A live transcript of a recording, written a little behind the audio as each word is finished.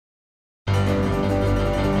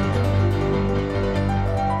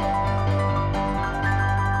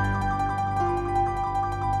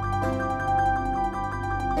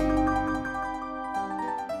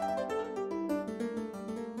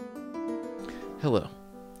Hello,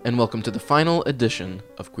 and welcome to the final edition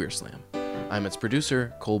of Queer Slam. I'm its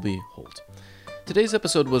producer, Colby Holt. Today's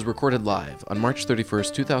episode was recorded live on March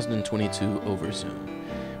 31st, 2022 over Zoom.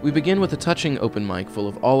 We begin with a touching open mic full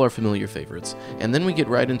of all our familiar favorites, and then we get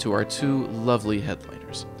right into our two lovely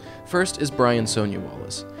headliners. First is Brian Sonia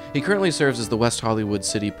Wallace. He currently serves as the West Hollywood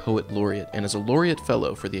City Poet Laureate and is a Laureate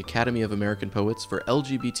Fellow for the Academy of American Poets for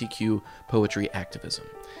LGBTQ Poetry Activism.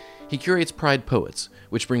 He curates Pride Poets,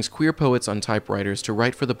 which brings queer poets on typewriters to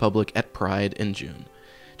write for the public at Pride in June.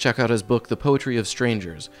 Check out his book, The Poetry of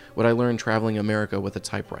Strangers, What I Learned Traveling America with a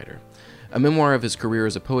Typewriter, a memoir of his career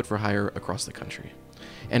as a poet for hire across the country.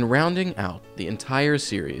 And rounding out the entire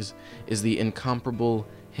series is the incomparable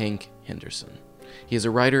Hank Henderson. He is a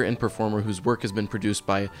writer and performer whose work has been produced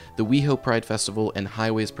by the WeHo Pride Festival and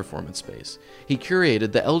Highways Performance Space. He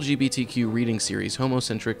curated the LGBTQ reading series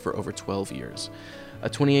Homocentric for over 12 years. A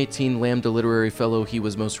 2018 Lambda Literary Fellow, he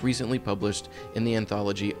was most recently published in the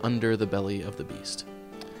anthology Under the Belly of the Beast.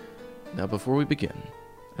 Now, before we begin,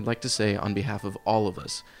 I'd like to say on behalf of all of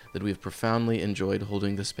us that we have profoundly enjoyed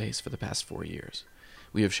holding the space for the past 4 years.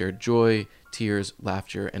 We have shared joy, tears,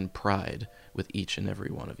 laughter, and pride with each and every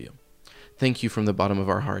one of you. Thank you from the bottom of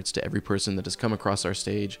our hearts to every person that has come across our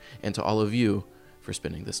stage and to all of you for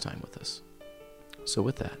spending this time with us. So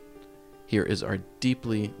with that, here is our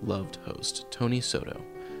deeply loved host, Tony Soto,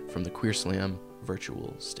 from the Queer Slam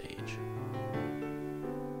virtual stage.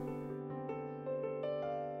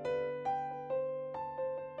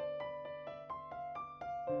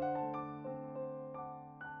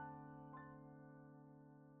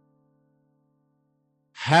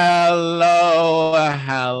 Hello,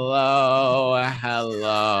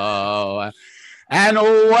 and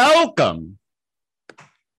welcome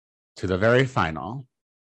to the very final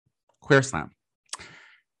Queer Slam.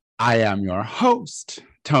 I am your host,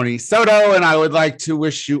 Tony Soto, and I would like to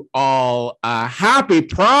wish you all a happy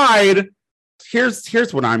Pride.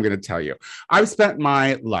 Here's what I'm going to tell you. I've spent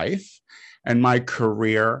my life and my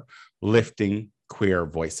career lifting queer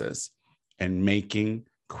voices and making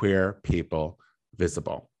queer people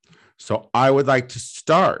visible. So I would like to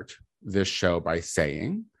start this show by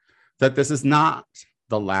saying that this is not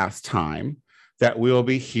the last time that we will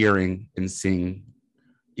be hearing and seeing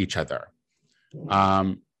each other.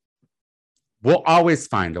 We'll always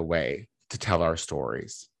find a way to tell our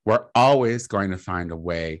stories. We're always going to find a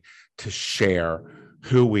way to share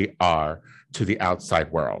who we are to the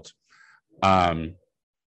outside world.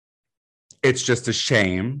 It's just a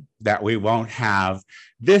shame that we won't have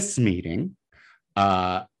this meeting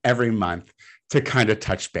every month to kind of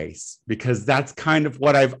touch base, because that's kind of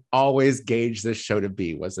what I've always gauged this show to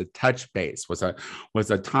be, was a touch base, was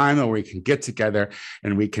a time where we can get together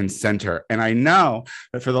and we can center. And I know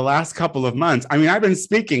that for the last couple of months, I mean, I've been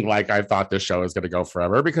speaking like I thought this show was going to go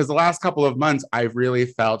forever, because the last couple of months, I've really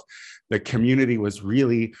felt the community was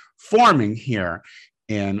really forming here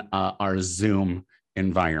in our Zoom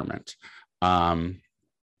environment. But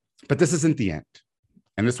this isn't the end.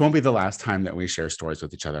 And this won't be the last time that we share stories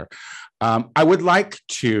with each other. I would like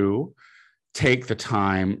to take the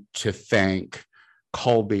time to thank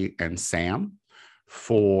Colby and Sam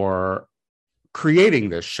for creating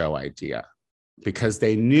this show idea, because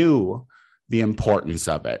they knew the importance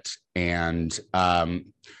of it, and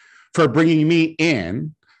for bringing me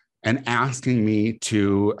in and asking me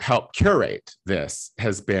to help curate this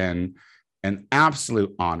has been an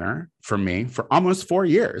absolute honor for me. For almost 4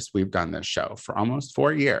 years, we've done this show for almost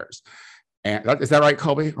 4 years. And is that right,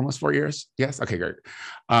 Colby? Almost 4 years? Yes? Okay, great.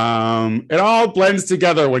 It all blends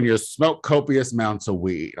together when you smoke copious amounts of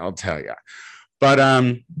weed, I'll tell you. But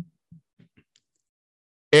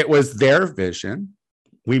it was their vision.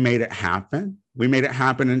 We made it happen. We made it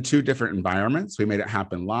happen in 2 different environments. We made it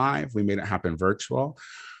happen live. We made it happen virtual.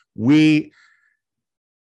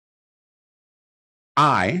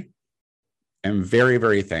 I am very,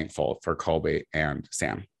 very thankful for Colby and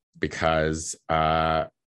Sam, because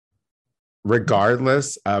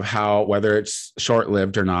regardless of whether it's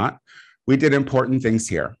short-lived or not, we did important things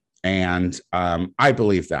here. And I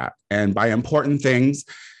believe that. And by important things,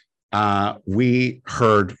 we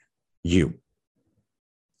heard you.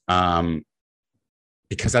 Because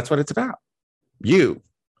that's what it's about. You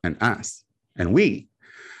and us and we.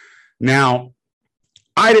 Now,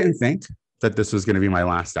 I didn't think that this was going to be my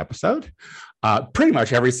last episode. Pretty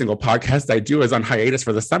much every single podcast I do is on hiatus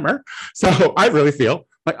for the summer. So I really feel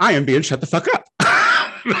like I am being shut the fuck up.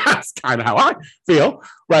 That's kind of how I feel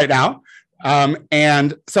right now.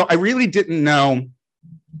 And so I really didn't know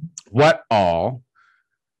what all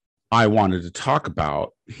I wanted to talk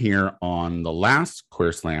about here on the last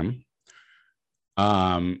Queer Slam.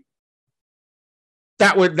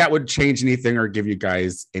 that would change anything or give you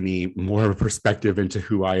guys any more of a perspective into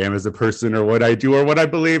who I am as a person or what I do or what I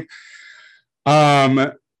believe.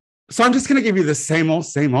 So I'm just going to give you the same old,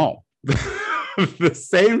 the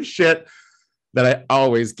same shit that I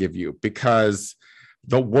always give you, because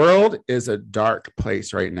the world is a dark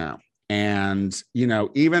place right now. And, you know,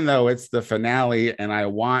 even though it's the finale and I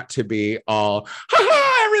want to be all,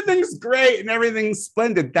 everything's great and everything's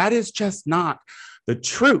splendid, that is just not the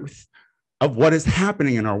truth of what is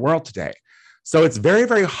happening in our world today. So it's very,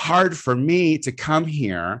 very hard for me to come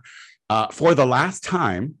here for the last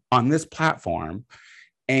time on this platform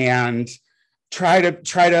and try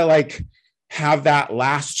to like have that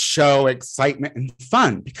last show excitement and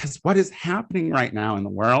fun, because what is happening right now in the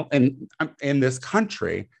world and in this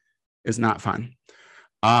country is not fun.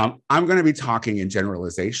 I'm going to be talking in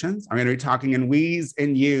generalizations. I'm going to be talking in we's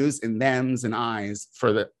and you's and them's and I's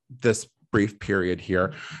for this brief period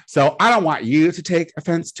here. So I don't want you to take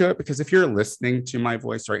offense to it, because if you're listening to my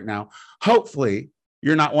voice right now, hopefully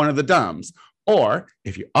you're not one of the dumbs. Or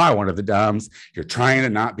if you are one of the dumbs, you're trying to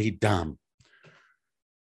not be dumb.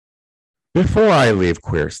 Before I leave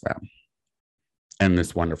Queer Slam and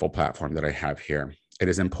this wonderful platform that I have here, it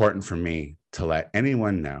is important for me to let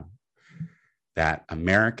anyone know that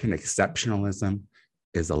American exceptionalism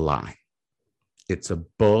is a lie. It's a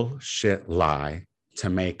bullshit lie to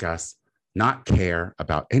make us not care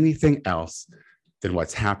about anything else than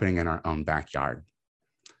what's happening in our own backyard.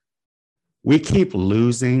 We keep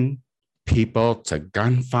losing people to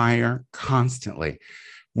gunfire constantly.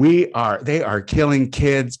 They are killing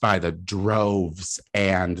kids by the droves,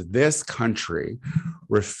 and this country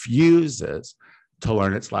refuses to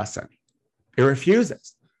learn its lesson. It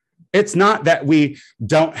refuses. It's not that we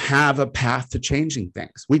don't have a path to changing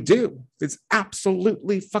things. We do. It's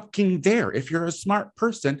absolutely fucking there. If you're a smart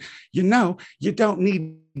person, you know you don't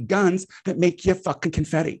need guns that make you fucking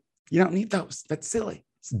confetti. You don't need those. That's silly.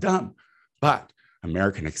 It's dumb. But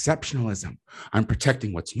American exceptionalism, I'm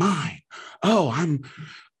protecting what's mine.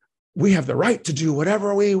 We have the right to do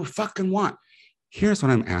whatever we fucking want. Here's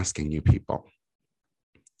what I'm asking you people.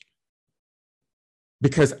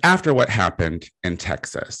 Because after what happened in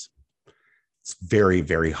Texas, it's very,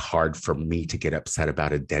 very hard for me to get upset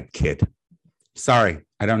about a dead kid. Sorry,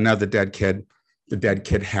 I don't know the dead kid. The dead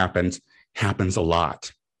kid happens a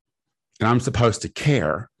lot. And I'm supposed to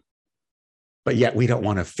care, but yet we don't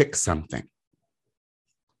want to fix something.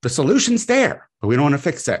 The solution's there, but we don't want to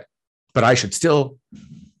fix it. But I should still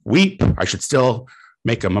weep. I should still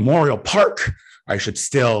make a memorial park. I should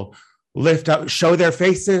still lift up, show their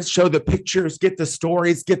faces, show the pictures, get the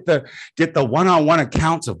stories, get the one-on-one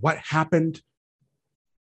accounts of what happened.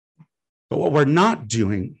 But what we're not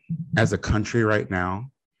doing as a country right now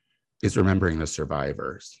is remembering the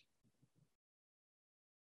survivors.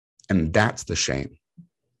 And that's the shame.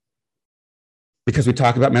 Because we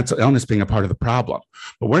talk about mental illness being a part of the problem,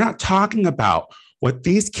 but we're not talking about what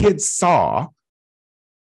these kids saw,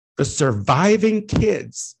 the surviving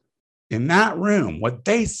kids in that room, what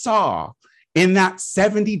they saw in that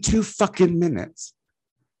 72 fucking minutes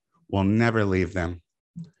will never leave them.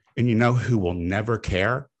 And you know who will never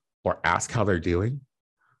care or ask how they're doing?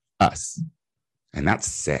 Us. And that's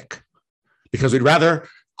sick, because we'd rather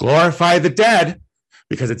glorify the dead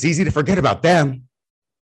because it's easy to forget about them.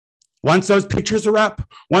 Once those pictures are up,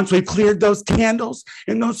 once we've cleared those candles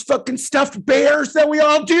and those fucking stuffed bears that we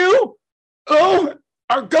all do,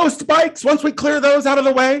 our ghost bikes, once we clear those out of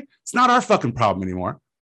the way, it's not our fucking problem anymore.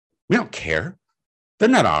 We don't care. They're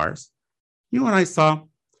not ours. You know what I saw?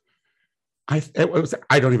 I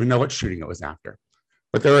don't even know what shooting it was after,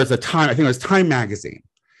 but there was a time, I think it was Time magazine,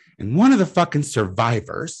 and one of the fucking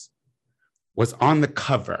survivors was on the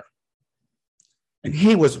cover, and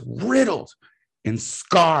he was riddled in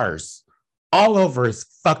scars all over his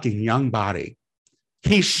fucking young body.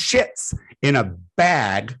 He shits in a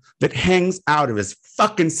bag that hangs out of his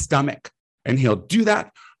fucking stomach, and he'll do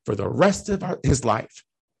that for the rest of his life.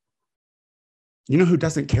 You know who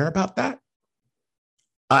doesn't care about that?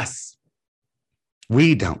 Us.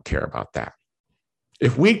 We don't care about that.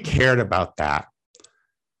 If we cared about that,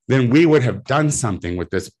 then we would have done something with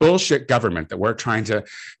this bullshit government that we're trying to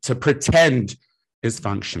pretend is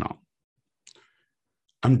functional.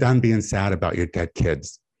 I'm done being sad about your dead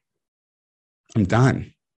kids. I'm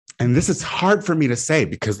done. And this is hard for me to say,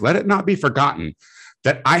 because let it not be forgotten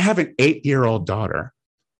that I have an 8-year-old daughter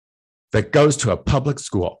that goes to a public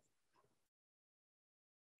school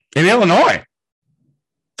in Illinois.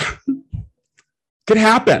 Could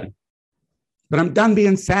happen, but I'm done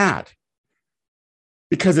being sad.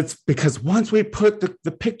 because once we put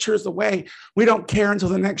the pictures away, we don't care until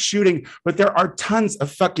the next shooting. But there are tons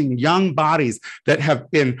of fucking young bodies that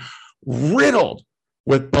have been riddled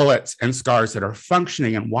with bullets and scars that are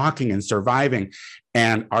functioning and walking and surviving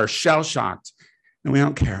and are shell shocked, and we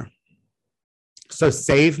don't care. So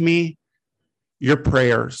save me your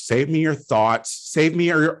prayers, save me your thoughts, save me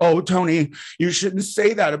your, oh, Tony, you shouldn't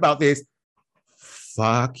say that about these.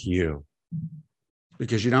 Fuck you,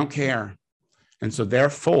 because you don't care. And so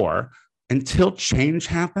therefore, until change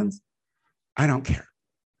happens, I don't care.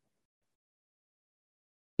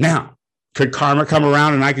 Now, could karma come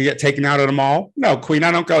around and I could get taken out at a mall? No, Queen, I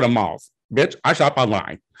don't go to malls. Bitch, I shop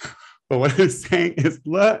online. But what I'm saying is,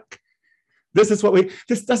 look, this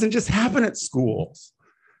doesn't just happen at schools.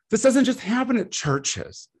 This doesn't just happen at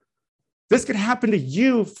churches. This could happen to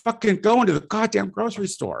you fucking going to the goddamn grocery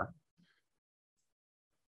store.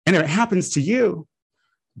 And if it happens to you,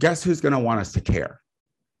 guess who's going to want us to care?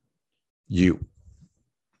 You.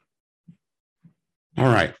 All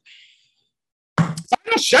right.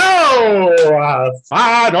 Final show.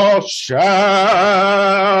 Final show.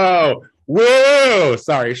 Whoa.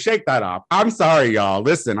 Sorry, shake that off. I'm sorry, y'all.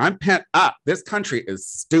 Listen, I'm pent up. This country is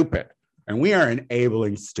stupid, and we are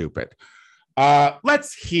enabling stupid.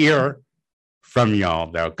 Let's hear from y'all,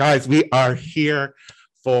 though. Guys, we are here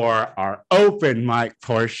for our open mic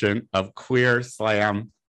portion of Queer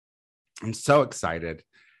Slam. I'm so excited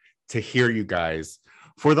to hear you guys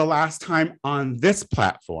for the last time on this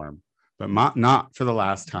platform, but not for the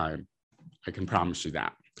last time. I can promise you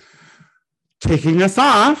that. Kicking us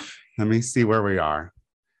off, let me see where we are.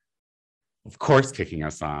 Of course, kicking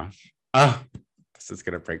us off. Oh, this is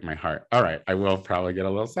going to break my heart. All right, I will probably get a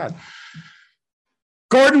little sad.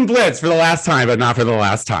 Gordon Blitz for the last time, but not for the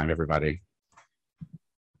last time, everybody.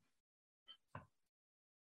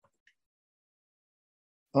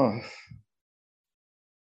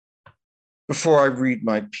 Before I read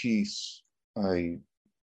my piece, I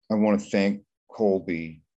want to thank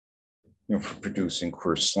Colby, for producing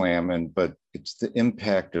Queer Slam, but it's the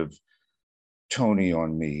impact of Tony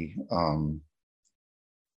on me.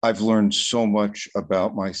 I've learned so much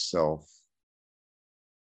about myself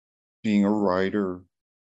being a writer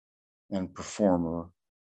and performer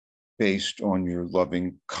based on your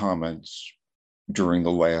loving comments during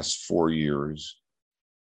the last 4 years.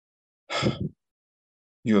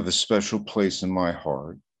 You have a special place in my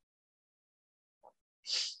heart.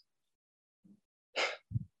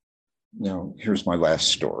 Now, here's my last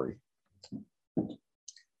story.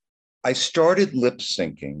 I started lip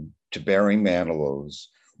syncing to Barry Manilow's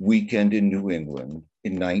Weekend in New England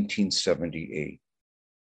in 1978.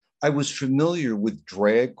 I was familiar with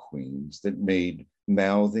drag queens that made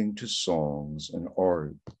mouthing to songs an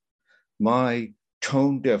art. My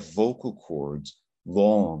tone-deaf vocal cords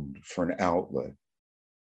longed for an outlet.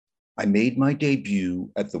 I made my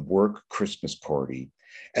debut at the work Christmas party.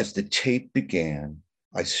 As the tape began,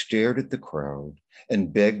 I stared at the crowd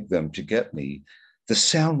and begged them to get me. The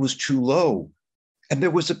sound was too low, and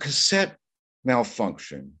there was a cassette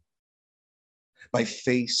malfunction. My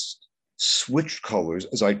face switched colors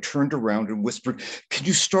as I turned around and whispered, "Can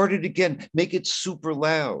you start it again? Make it super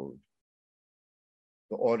loud."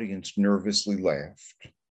 The audience nervously laughed.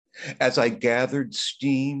 As I gathered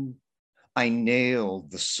steam, I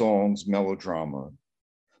nailed the song's melodrama.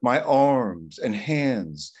 My arms and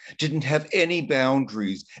hands didn't have any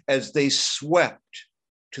boundaries as they swept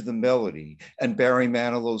to the melody and Barry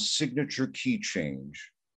Manilow's signature key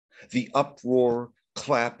change. The uproar,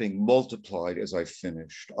 clapping multiplied as I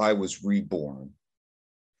finished. I was reborn.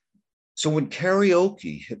 So when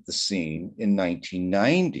karaoke hit the scene in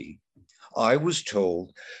 1990, I was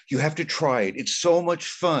told, "You have to try it. It's so much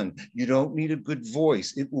fun. You don't need a good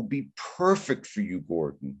voice. It will be perfect for you,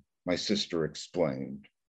 Gordon," my sister explained.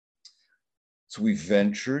 So we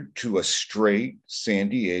ventured to a straight San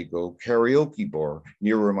Diego karaoke bar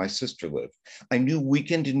near where my sister lived. I knew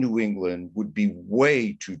Weekend in New England would be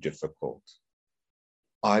way too difficult.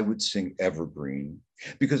 I would sing Evergreen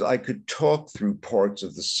because I could talk through parts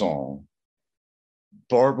of the song.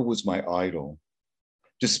 Barbara was my idol.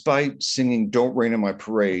 Despite singing Don't Rain on My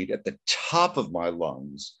Parade at the top of my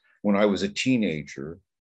lungs when I was a teenager,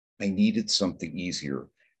 I needed something easier.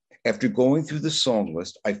 After going through the song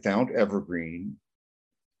list, I found Evergreen,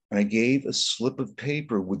 and I gave a slip of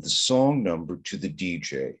paper with the song number to the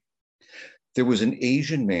DJ. There was an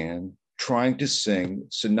Asian man trying to sing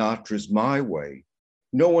Sinatra's My Way.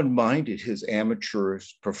 No one minded his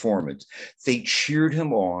amateurish performance. They cheered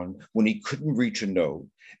him on when he couldn't reach a note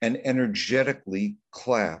and energetically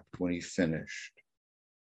clapped when he finished.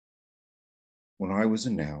 When I was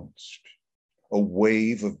announced, A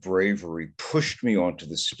wave of bravery pushed me onto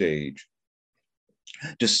the stage.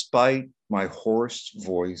 Despite my hoarse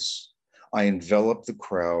voice, I enveloped the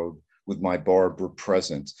crowd with my Barbara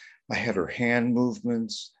presence. I had her hand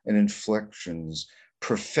movements and inflections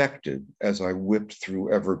perfected as I whipped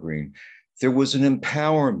through Evergreen. There was an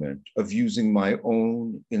empowerment of using my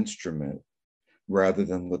own instrument rather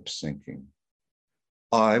than lip syncing.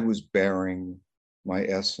 I was bearing my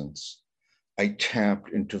essence. I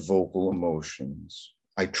tapped into vocal emotions.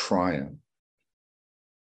 I triumphed.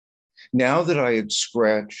 Now that I had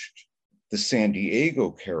scratched the San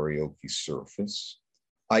Diego karaoke surface,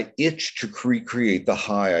 I itched to recreate the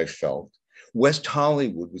high I felt. West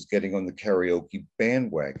Hollywood was getting on the karaoke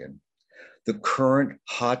bandwagon. The current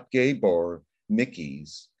hot gay bar,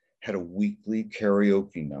 Mickey's, had a weekly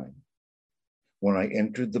karaoke night. When I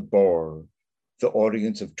entered the bar, the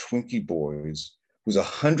audience of Twinkie Boys was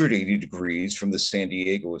 180 degrees from the San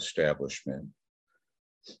Diego establishment.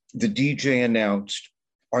 The DJ announced,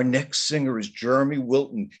 "Our next singer is Jeremy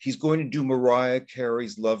Wilton. He's going to do Mariah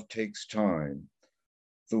Carey's Love Takes Time."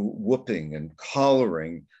 The whooping and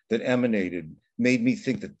collaring that emanated made me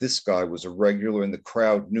think that this guy was a regular and the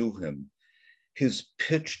crowd knew him. His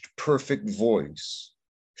pitched perfect voice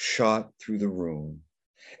shot through the room.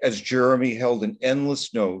 As Jeremy held an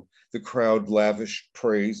endless note, the crowd lavished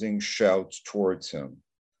praising shouts towards him.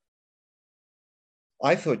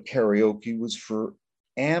 I thought karaoke was for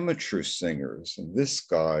amateur singers, and this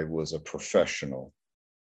guy was a professional.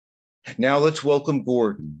 Now let's welcome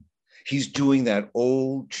Gordon. He's doing that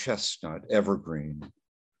old chestnut evergreen.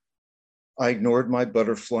 I ignored my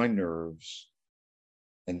butterfly nerves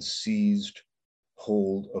and seized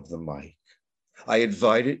hold of the mic. I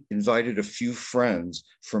invited a few friends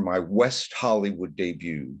for my West Hollywood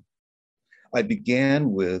debut. I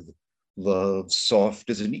began with "Love Soft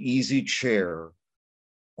as an Easy Chair."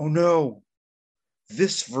 Oh no,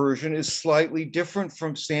 this version is slightly different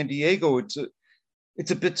from San Diego.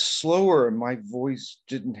 It's a bit slower and my voice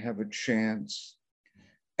didn't have a chance.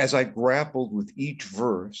 As I grappled with each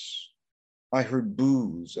verse, I heard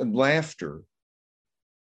boos and laughter.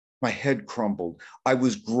 My head crumbled. I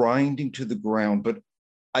was grinding to the ground, but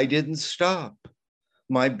I didn't stop.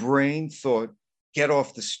 My brain thought, get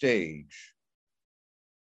off the stage.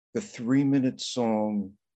 The 3-minute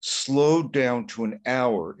song slowed down to an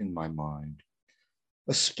hour in my mind.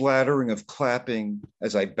 A splattering of clapping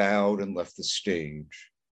as I bowed and left the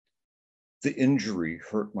stage. The injury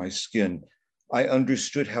hurt my skin. I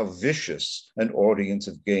understood how vicious an audience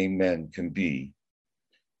of gay men can be.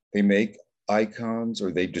 They make icons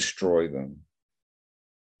or they destroy them.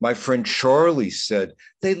 My friend Charlie said,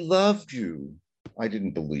 "They loved you." I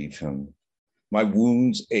didn't believe him. My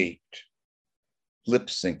wounds ached. Lip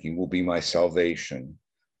syncing will be my salvation.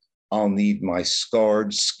 I'll need my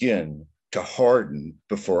scarred skin to harden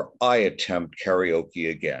before I attempt karaoke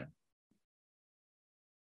again.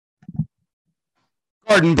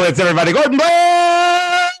 Gordon Blitz, everybody. Gordon Blitz!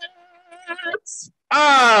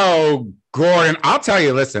 Oh, Gordon, I'll tell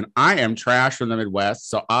you, listen, I am trash from the Midwest.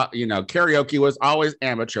 So, karaoke was always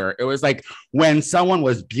amateur. It was like when someone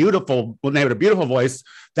was beautiful, when they had a beautiful voice,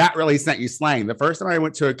 that really sent you slang. The first time I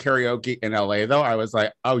went to a karaoke in LA, though, I was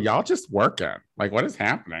like, oh, y'all just working. Like, what is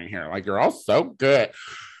happening here? Like, you're all so good.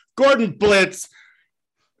 Gordon Blitz,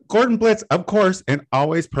 of course, in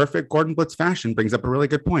always perfect Gordon Blitz fashion, brings up a really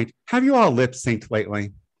good point. Have you all lip synced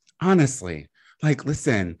lately? Honestly. Like,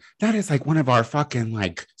 listen, that is like one of our fucking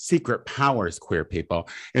like secret powers, queer people,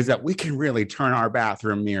 is that we can really turn our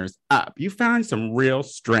bathroom mirrors up. You found some real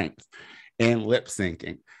strength in lip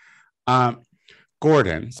syncing.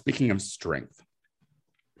 Gordon, speaking of strength,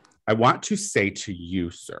 I want to say to you,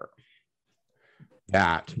 sir,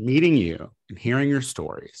 that meeting you and hearing your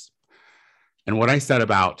stories and what I said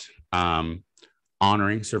about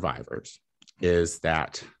honoring survivors is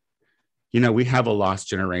that, we have a lost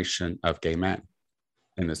generation of gay men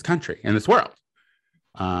in this country, in this world,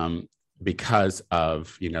 because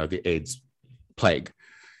of, the AIDS plague.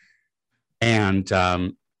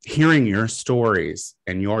 And hearing your stories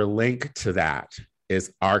and your link to that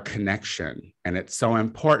is our connection. And it's so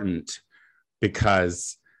important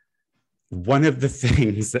because one of the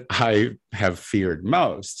things that I have feared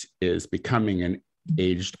most is becoming an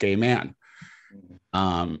aged gay man.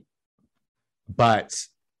 But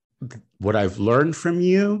what I've learned from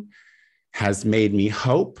you has made me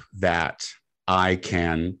hope that I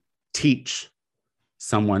can teach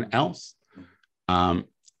someone else and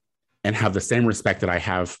have the same respect that I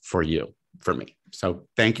have for you, for me. So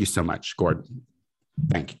thank you so much, Gordon.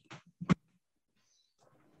 Thank you.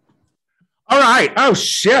 All right. Oh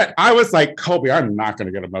shit. I was like, Colby, I'm not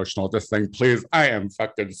gonna get emotional at this thing, please. I am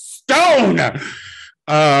fucking stone.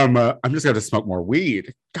 I'm just gonna smoke more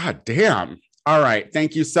weed. God damn. All right.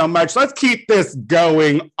 Thank you so much. Let's keep this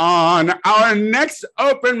going on. Our next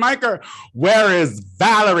open micer. Where is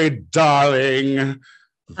Valerie, darling?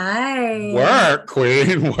 Hi. Work,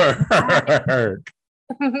 queen. Work.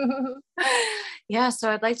 Yeah,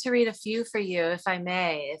 so I'd like to read a few for you, if I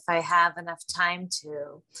may, if I have enough time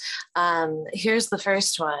to. Here's the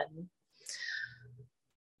first one.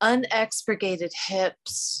 Unexpurgated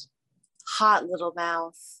hips, hot little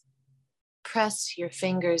mouth, press your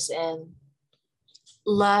fingers in.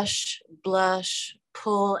 Lush, blush,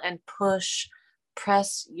 pull and push,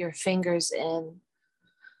 press your fingers in.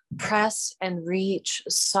 Press and reach,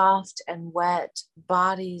 soft and wet,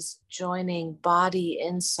 bodies joining, body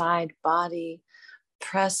inside body.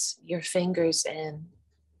 Press your fingers in.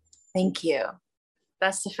 Thank you.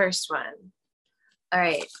 That's the first one. All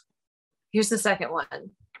right, here's the second one.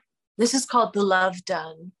 This is called The Love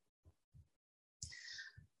Done.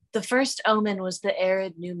 The first omen was the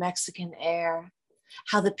arid New Mexican air.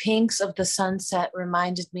 How the pinks of the sunset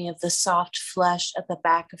reminded me of the soft flesh at the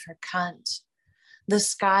back of her cunt. The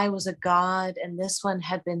sky was a god, and this one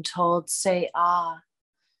had been told, say ah.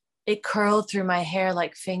 It curled through my hair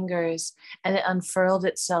like fingers, and it unfurled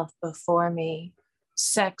itself before me.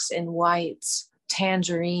 Sex in whites,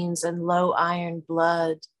 tangerines, and low iron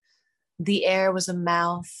blood. The air was a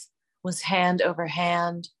mouth, was hand over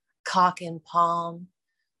hand, cock in palm.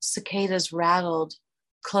 Cicadas rattled,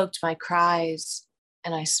 cloaked my cries,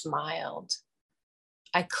 and I smiled.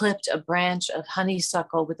 I clipped a branch of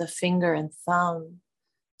honeysuckle with a finger and thumb.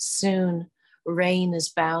 Soon, rain is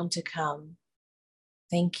bound to come.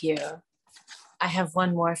 Thank you. I have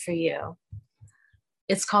one more for you.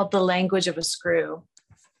 It's called The Language of a Screw.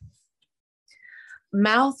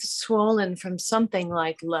 Mouth swollen from something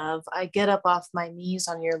like love, I get up off my knees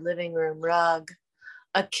on your living room rug.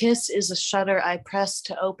 A kiss is a shutter I press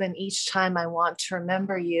to open each time I want to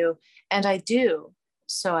remember you, and I do,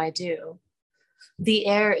 so I do. The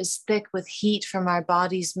air is thick with heat from our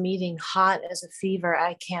bodies meeting, hot as a fever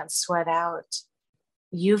I can't sweat out.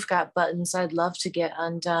 You've got buttons I'd love to get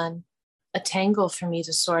undone, a tangle for me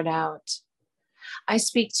to sort out. I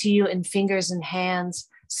speak to you in fingers and hands,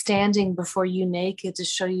 standing before you naked to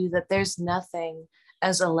show you that there's nothing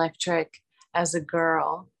as electric as a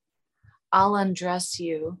girl. I'll undress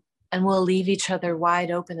you and we'll leave each other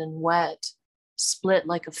wide open and wet, split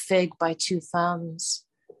like a fig by two thumbs,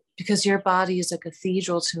 because your body is a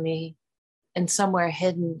cathedral to me, and somewhere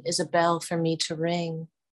hidden is a bell for me to ring.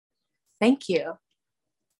 Thank you.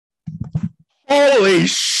 Holy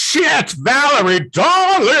shit, Valerie,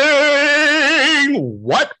 darling!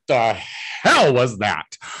 What the hell was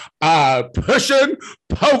that? Pushing,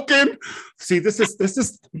 poking. See, this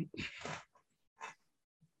is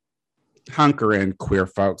hunker in, queer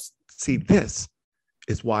folks. See, this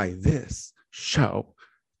is why this show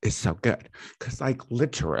is so good. Because like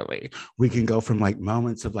literally, we can go from like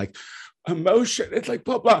moments of like emotion, it's like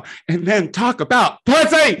blah, blah, and then talk about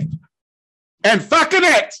pussy and fucking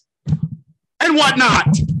it and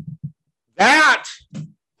whatnot. That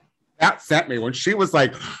sent me when she was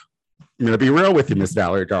like, I'm going to be real with you, Miss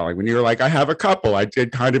Valerie, darling. When you were like, I have a couple, I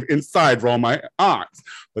did kind of inside roll my eyes.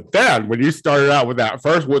 But then when you started out with that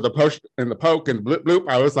first with the push and the poke and bloop, bloop,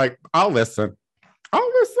 I was like, I'll listen,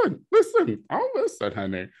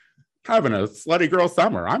 honey. Having a slutty girl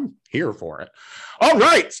summer. I'm here for it. All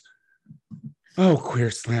right. Oh,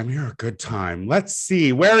 Queer Slam, you're a good time. Let's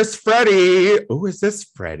see. Where's Freddie? Oh, is this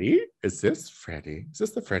Freddie? Is this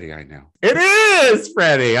the Freddie I know? It is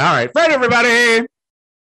Freddie. All right. Freddie, everybody.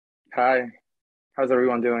 Hi. How's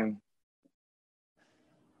everyone doing?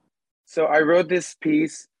 So I wrote this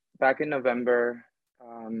piece back in November.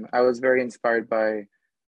 I was very inspired by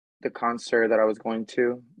the concert that I was going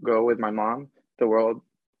to go with my mom, the World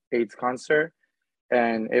AIDS concert.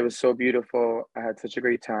 And it was so beautiful. I had such a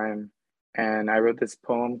great time. And I wrote this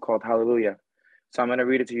poem called Hallelujah. So I'm going to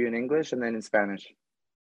read it to you in English and then in Spanish.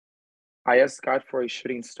 I asked God for a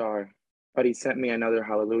shooting star, but he sent me another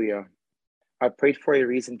hallelujah. I prayed for a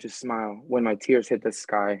reason to smile when my tears hit the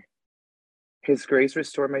sky. His grace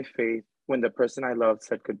restored my faith when the person I loved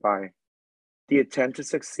said goodbye. The attempt to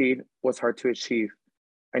succeed was hard to achieve.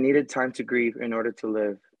 I needed time to grieve in order to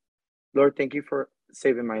live. Lord, thank you for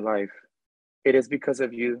saving my life. It is because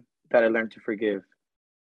of you that I learned to forgive.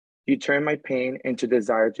 You turned my pain into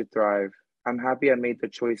desire to thrive. I'm happy I made the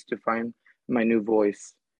choice to find my new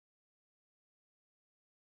voice.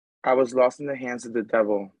 I was lost in the hands of the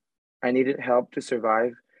devil. I needed help to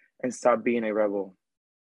survive and stop being a rebel.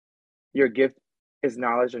 Your gift is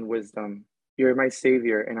knowledge and wisdom. You're my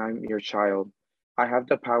savior, and I'm your child. I have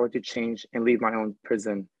the power to change and leave my own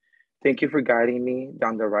prison. Thank you for guiding me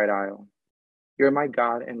down the right aisle. You're my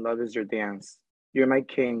God, and love is your dance. You're my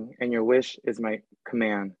king, and your wish is my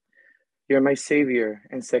command. You're my savior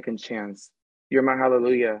and second chance. You're my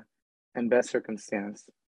hallelujah and best circumstance.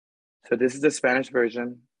 So this is the Spanish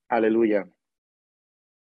version. Aleluya.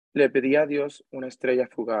 Le pedí a Dios una estrella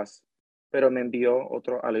fugaz, pero me envió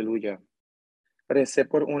otro aleluya. Recé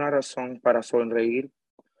por una razón para sonreír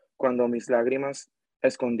cuando mis lágrimas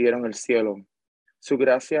escondieron el cielo. Su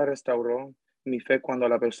gracia restauró mi fe cuando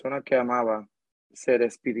la persona que amaba se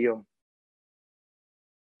despidió.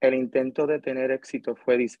 El intento de tener éxito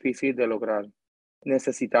fue difícil de lograr.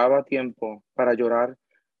 Necesitaba tiempo para llorar,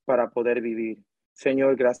 para poder vivir.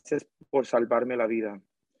 Señor, gracias por salvarme la vida.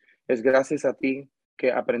 Es gracias a ti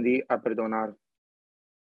que aprendí a perdonar.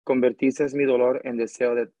 Convertiste mi dolor en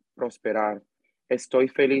deseo de prosperar. Estoy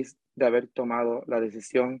feliz de haber tomado la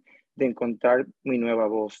decisión de encontrar mi nueva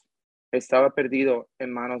voz. Estaba perdido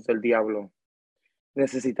en manos del diablo.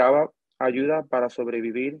 Necesitaba ayuda para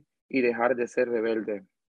sobrevivir y dejar de ser rebelde.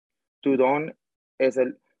 Tu don es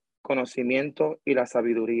el conocimiento y la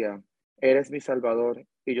sabiduría. Eres mi Salvador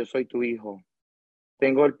y yo soy tu hijo.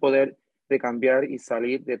 Tengo el poder de cambiar y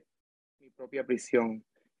salir de mi propia prisión.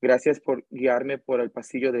 Gracias por guiarme por el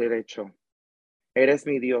pasillo derecho. Eres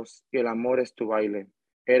mi Dios y el amor es tu baile.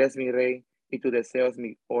 Eres mi rey y tu deseo es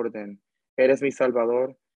mi orden. Eres mi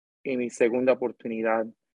Salvador y mi segunda oportunidad.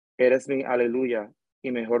 Eres mi aleluya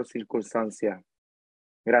y mejor circunstancia.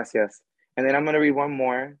 Gracias. And then I'm going to read one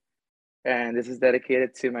more. And this is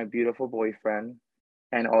dedicated to my beautiful boyfriend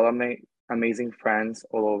and all of my amazing friends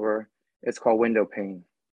all over. It's called Window Pane.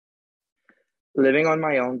 Living on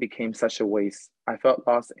my own became such a waste. I felt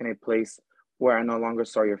lost in a place where I no longer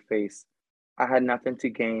saw your face. I had nothing to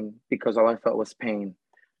gain because all I felt was pain.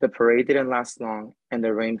 The parade didn't last long and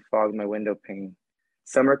the rain fogged my window pane.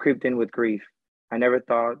 Summer creeped in with grief. I never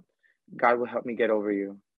thought God would help me get over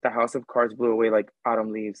you. The house of cards blew away like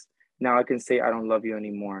autumn leaves. Now I can say I don't love you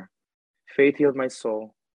anymore. Faith healed my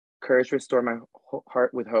soul. Courage restored my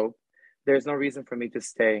heart with hope. There's no reason for me to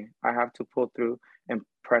stay. I have to pull through and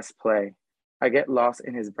press play. I get lost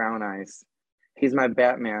in his brown eyes. He's my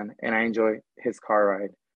Batman, and I enjoy his car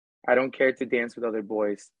ride. I don't care to dance with other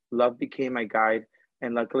boys. Love became my guide,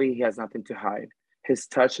 and luckily he has nothing to hide. His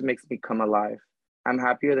touch makes me come alive. I'm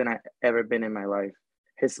happier than I've ever been in my life.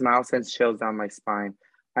 His smile sends chills down my spine.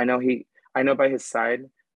 I know by his side,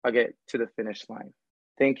 I'll get to the finish line.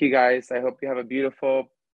 Thank you guys. I hope you have a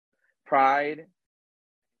beautiful Pride.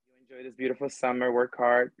 You enjoy this beautiful summer. Work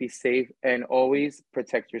hard, be safe, and always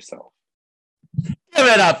protect yourself. Give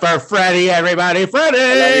it up for Freddie, everybody.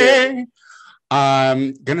 Freddie.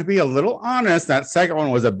 I'm gonna be a little honest. That second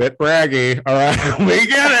one was a bit braggy. All right, we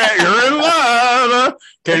get it. You're in love.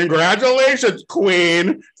 Congratulations,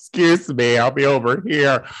 Queen. Excuse me, I'll be over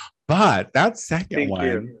here. But that second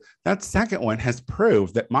one has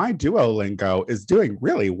proved that my Duolingo is doing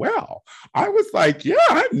really well. I was like, yeah,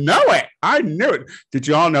 I know it. I knew it. Did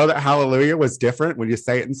you all know that hallelujah was different when you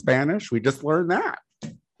say it in Spanish? We just learned that.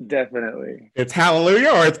 Definitely. It's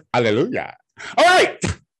hallelujah or it's hallelujah. All right.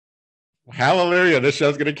 Hallelujah. This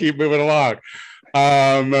show's going to keep moving along.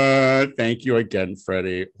 Thank you again,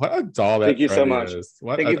 Freddie. What a doll that Thank you Freddie so much. is.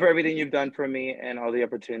 Thank you for everything you've done for me and all the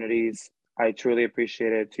opportunities. I truly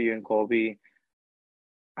appreciate it. To you and Colby.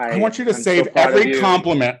 I want you to save every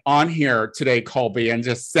compliment on here today, Colby, and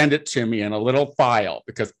just send it to me in a little file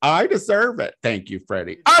because I deserve it. Thank you,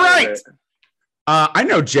 Freddie. All right. I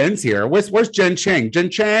know Jen's here. Where's Jen Chang? Jen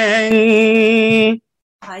Chang.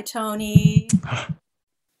 Hi, Tony.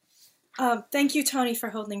 Thank you, Tony, for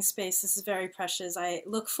holding space. This is very precious. I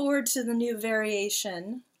look forward to the new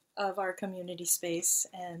variation of our community space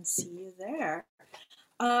and see you there.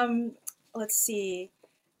 Let's see.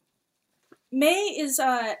 May is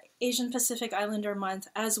Asian Pacific Islander Month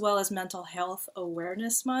as well as Mental Health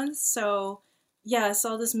Awareness Month. So yes,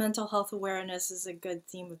 all this mental health awareness is a good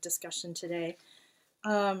theme of discussion today.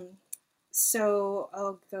 So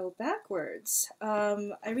I'll go backwards.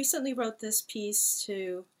 I recently wrote this piece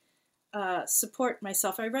to support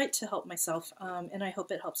myself. I write to help myself, and I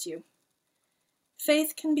hope it helps you.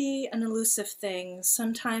 Faith can be an elusive thing,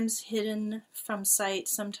 sometimes hidden from sight,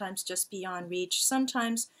 sometimes just beyond reach,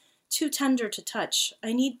 sometimes too tender to touch.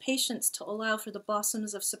 I need patience to allow for the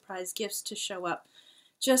blossoms of surprise gifts to show up.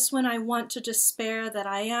 Just when I want to despair that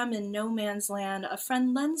I am in no man's land, a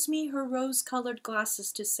friend lends me her rose-colored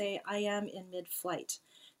glasses to say I am in mid-flight,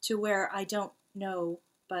 to where I don't know,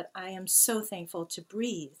 but I am so thankful to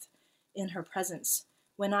breathe in her presence.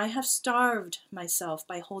 When I have starved myself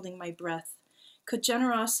by holding my breath, Could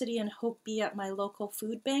generosity and hope be at my local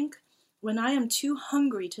food bank? When I am too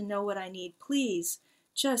hungry to know what I need, please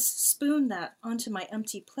just spoon that onto my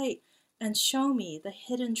empty plate and show me the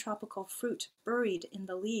hidden tropical fruit buried in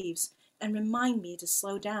the leaves and remind me to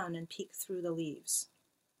slow down and peek through the leaves.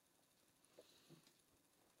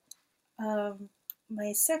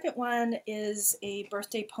 My second one is a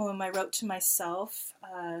birthday poem I wrote to myself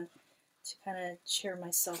to kind of cheer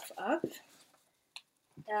myself up.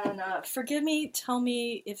 And forgive me, tell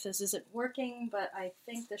me if this isn't working, but I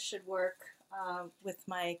think this should work with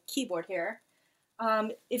my keyboard here.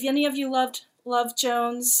 If any of you love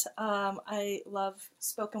Jones, I love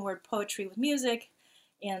spoken word poetry with music,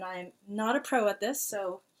 and I'm not a pro at this,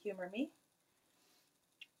 so humor me.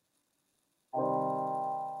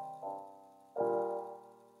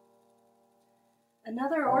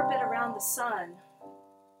 Another orbit around the sun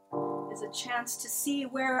is a chance to see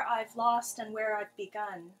where I've lost and where I've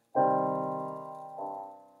begun.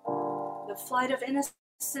 The flight of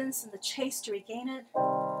innocence and the chase to regain it,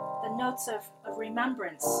 the notes of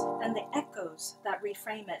remembrance and the echoes that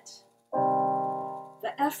reframe it.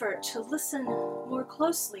 The effort to listen more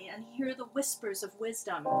closely and hear the whispers of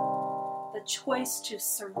wisdom. The choice to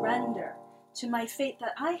surrender to my fate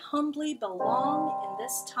that I humbly belong in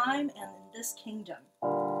this time and in this kingdom.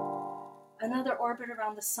 Another orbit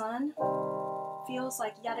around the sun feels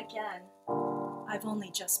like yet again, I've only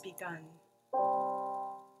just begun.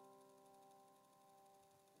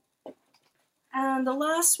 And the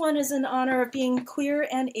last one is in honor of being queer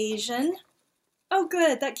and Asian. Oh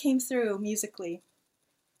good, that came through musically.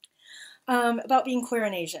 About being queer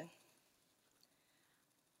and Asian.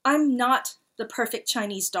 I'm not the perfect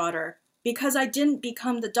Chinese daughter because I didn't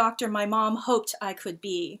become the doctor my mom hoped I could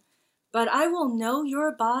be. But I will know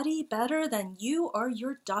your body better than you or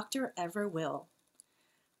your doctor ever will.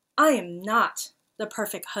 I am not the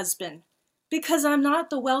perfect husband because I'm not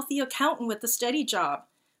the wealthy accountant with the steady job.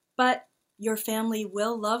 But your family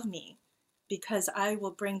will love me because I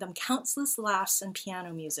will bring them countless laughs and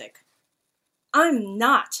piano music. I'm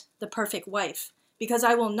not the perfect wife because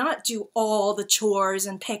I will not do all the chores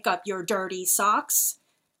and pick up your dirty socks.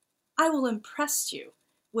 I will impress you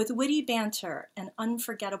with witty banter and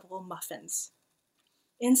unforgettable muffins.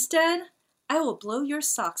 Instead, I will blow your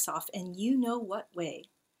socks off in you know what way,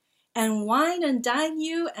 and wine and dine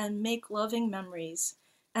you and make loving memories,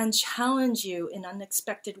 and challenge you in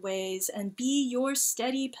unexpected ways, and be your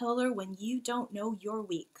steady pillar when you don't know you're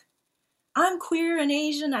weak. I'm queer and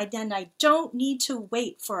Asian, and I don't need to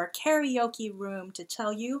wait for a karaoke room to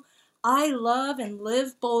tell you I love and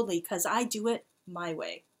live boldly because I do it my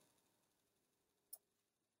way.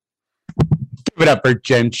 Give it up for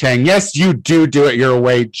Jen Chang. Yes, you do it your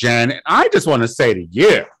way, Jen. And I just want to say to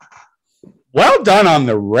you, well done on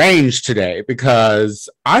the range today, because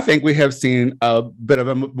I think we have seen a bit of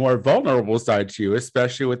a more vulnerable side to you,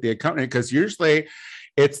 especially with the accompaniment, because usually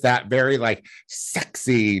it's that very like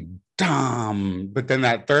sexy, dumb, but then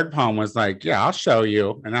that third poem was like, yeah, I'll show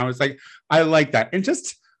you. And I was like, I like that. And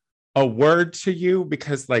just a word to you,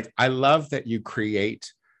 because like, I love that you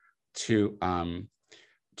create to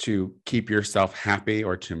keep yourself happy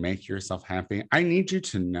or to make yourself happy. I need you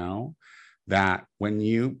to know that when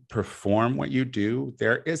you perform what you do,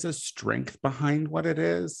 there is a strength behind what it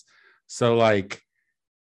is. So like,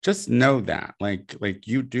 just know that like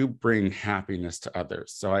you do bring happiness to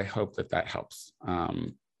others. So I hope that helps,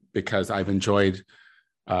 because I've enjoyed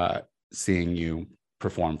seeing you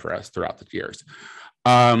perform for us throughout the years.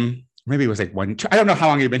 Maybe it was like I don't know how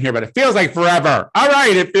long you've been here, but it feels like forever. All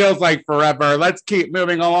right, it feels like forever. Let's keep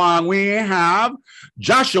moving along. We have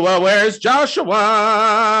Joshua. Where's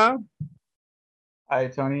Joshua? Hi,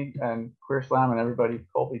 Tony and Queer Slam and everybody,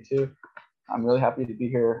 Colby too. I'm really happy to be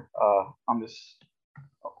here on this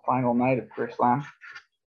final night of Queer Slam.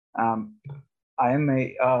 I am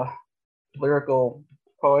a lyrical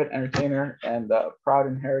poet, entertainer, and proud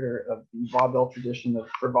inheritor of the vaudeville tradition of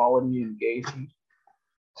frivolity and gaiety.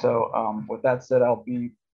 So with that said, I'll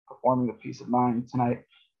be performing a piece of mine tonight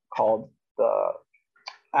called the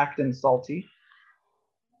Actin' Salty,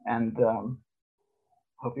 and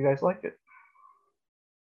hope you guys like it.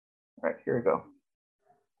 All right, here we go.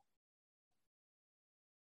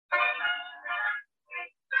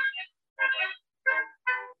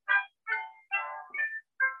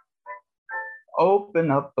 Open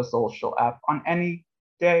up a social app on any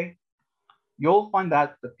day. You'll find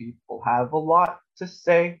that the people have a lot to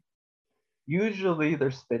say. Usually they're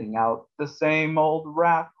spitting out the same old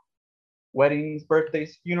rap. Weddings,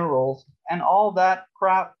 birthdays, funerals, and all that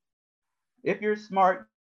crap. If you're smart,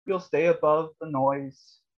 you'll stay above the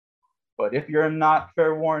noise. But if you're not,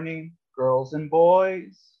 fair warning, girls and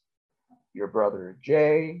boys, Your brother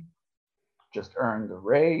Jay just earned a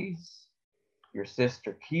raise. Your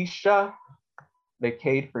sister Keisha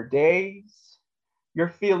vacayed for days. You're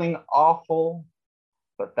feeling awful,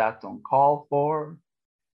 but that don't call for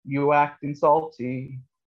you acting salty.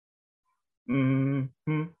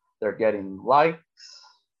 They're getting likes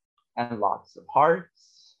and lots of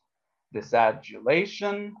hearts. This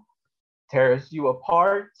adulation tears you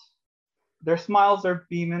apart. Their smiles are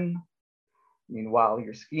beaming. Meanwhile,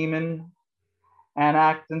 you're scheming and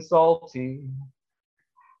acting salty.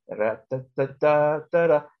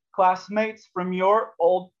 Da-da-da-da-da-da. Classmates from your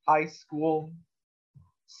old high school.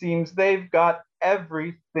 Seems they've got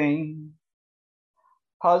everything.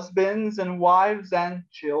 Husbands and wives and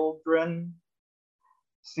children.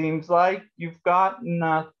 Seems like you've got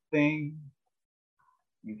nothing.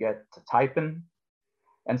 You get to typing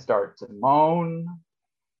and start to moan.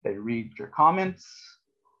 They read your comments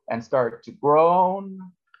and start to groan.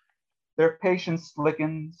 Their patience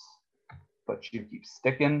slickens, but you keep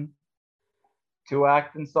sticking to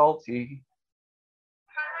acting salty.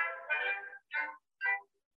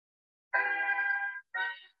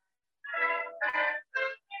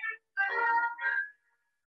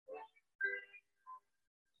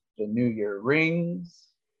 The new year rings,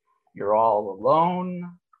 you're all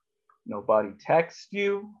alone. Nobody texts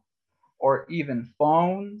you or even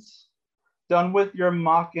phones. Done with your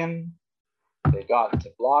mocking, they got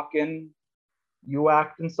to blocking. You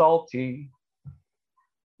acting salty.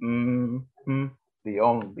 The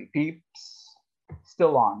only peeps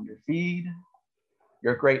still on your feed.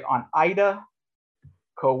 You're great on Ida,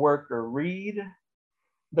 coworker Reed.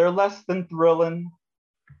 They're less than thrilling.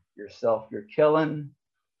 Yourself you're killing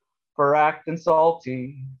for acting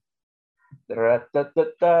salty.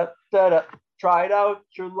 Da-da-da-da-da-da. Tried out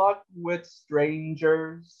your luck with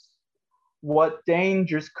strangers. What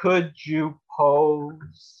dangers could you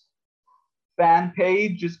pose? Fan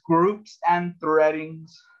pages, groups, and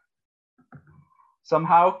threadings.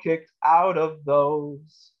 Somehow kicked out of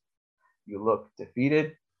those. You look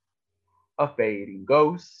defeated, a fading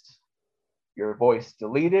ghost. Your voice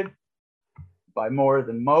deleted by more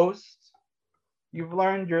than most. You've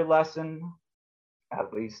learned your lesson,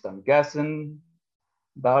 at least I'm guessing,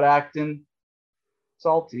 about acting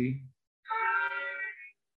salty.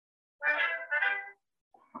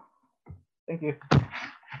 Thank you.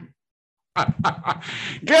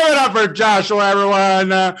 Give it up for Joshua,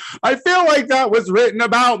 everyone. I feel like that was written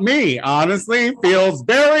about me, honestly. Feels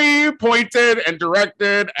very pointed and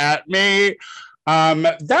directed at me.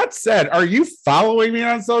 That said, are you following me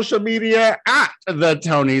on social media at The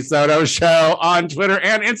Tony Soto Show on Twitter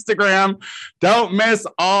and Instagram? Don't miss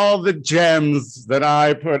all the gems that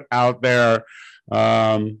I put out there.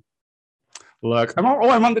 Look, I'm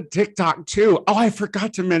on the TikTok too. Oh, I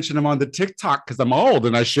forgot to mention I'm on the TikTok because I'm old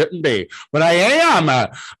and I shouldn't be. But I am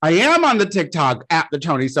on the TikTok at The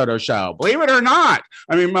Tony Soto Show. Believe it or not.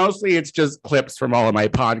 I mean, mostly it's just clips from all of my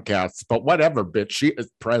podcasts. But whatever, bitch. She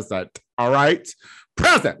is present. All right?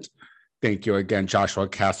 Present. Thank you again, Joshua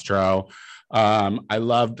Castro. I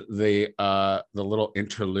loved the little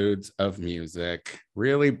interludes of music.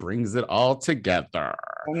 Really brings it all together.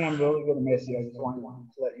 I'm really going to miss you. I just wanted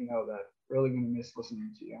to let you know that. Really going to miss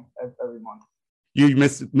listening to you every month. You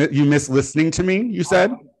miss listening to me, you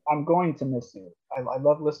said? I'm going to miss you. I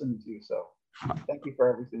love listening to you, so thank you for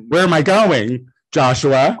everything. Where am I going,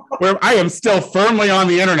 Joshua? I am still firmly on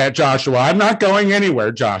the internet, Joshua. I'm not going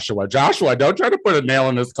anywhere, Joshua. Joshua, don't try to put a nail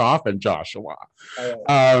in this coffin, Joshua.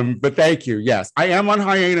 But thank you. Yes, I am on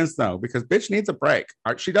hiatus, though, because bitch needs a break.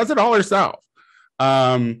 She does it all herself.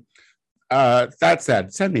 That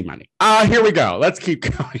said, send me money. Here we go. Let's keep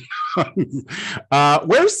going.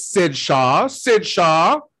 Where's Sid Shaw? Sid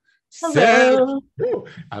Shaw. Hello. Sid.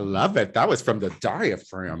 I love it. That was from the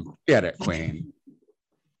diaphragm. Get it, Queen.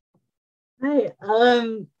 Hi.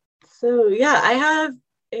 So yeah, I have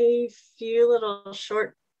a few little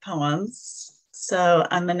short poems. So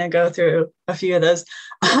I'm gonna go through a few of those.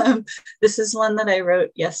 This is one that I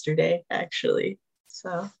wrote yesterday, actually.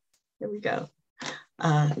 So here we go.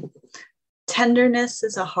 Tenderness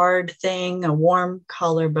is a hard thing, a warm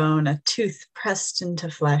collarbone, a tooth pressed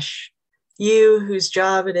into flesh. You, whose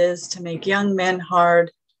job it is to make young men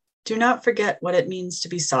hard, do not forget what it means to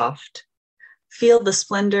be soft. Feel the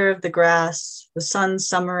splendor of the grass, the sun's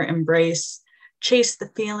summer embrace. Chase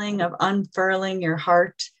the feeling of unfurling your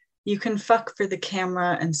heart. You can fuck for the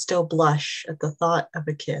camera and still blush at the thought of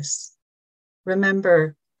a kiss.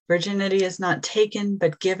 Remember, virginity is not taken,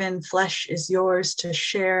 but given. Flesh is yours to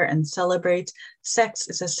share and celebrate. Sex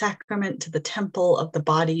is a sacrament to the temple of the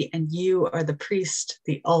body, and you are the priest,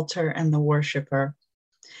 the altar, and the worshiper.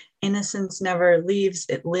 Innocence never leaves,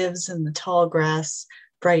 it lives in the tall grass,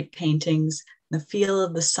 bright paintings, the feel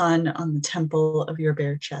of the sun on the temple of your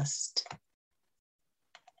bare chest.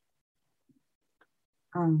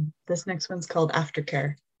 This next one's called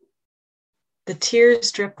Aftercare. The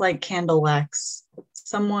tears drip like candle wax.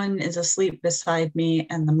 Someone is asleep beside me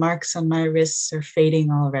and the marks on my wrists are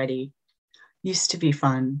fading already. Used to be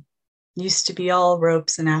fun. Used to be all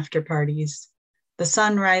ropes and after parties. The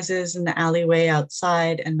sun rises in the alleyway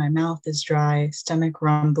outside and my mouth is dry, stomach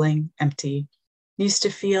rumbling, empty. Used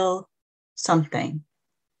to feel something.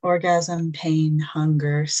 Orgasm, pain,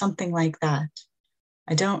 hunger, something like that.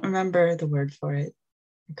 I don't remember the word for it.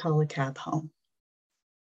 I call a cab home.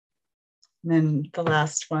 And then the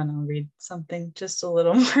last one, I'll read something just a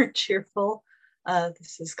little more cheerful.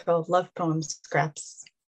 This is called Love Poem Scraps.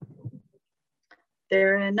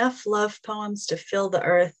 There are enough love poems to fill the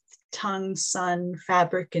earth, tongue, sun,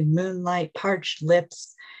 fabric, and moonlight, parched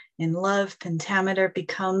lips. In love, pentameter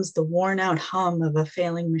becomes the worn out hum of a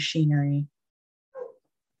failing machinery.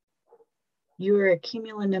 You are a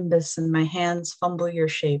cumulonimbus and my hands fumble your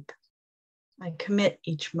shape. I commit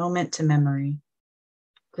each moment to memory.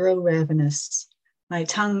 Grow ravenous. My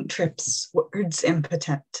tongue trips, words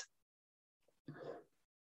impotent.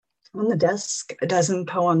 On the desk, a dozen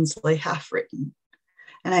poems lay half written,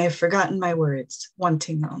 and I have forgotten my words,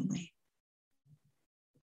 wanting only.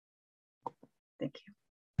 Thank you.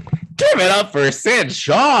 Give it up for Sid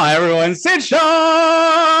Shaw, everyone. Sid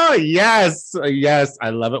Shaw! Yes, yes.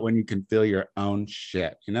 I love it when you can feel your own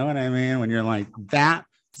shit. You know what I mean? When you're like, that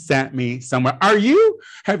sent me somewhere.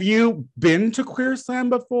 Have you been to Queer Slam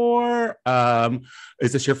before?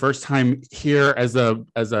 Is this your first time here as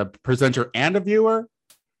a presenter and a viewer?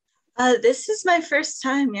 This is my first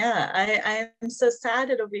time. Yeah, I am so sad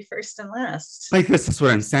it'll be first and last. Like, this is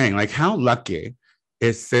what I'm saying. Like, how lucky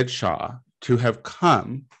is Sid Shaw to have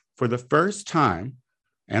come for the first time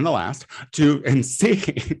and the last and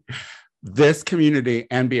see this community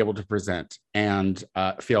and be able to present and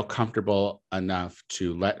feel comfortable enough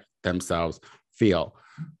to let themselves feel.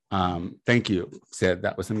 Thank you, Sid.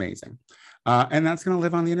 That was amazing. And that's going to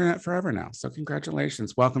live on the internet forever now. So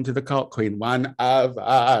congratulations. Welcome to the Cult Queen. One of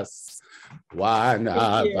us. One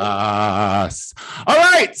of us. All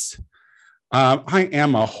right. I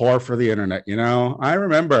am a whore for the internet, you know. I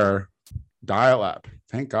remember dial-up.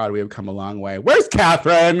 Thank God we have come a long way. Where's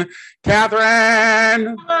Catherine?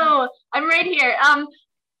 Catherine! Hello, I'm right here.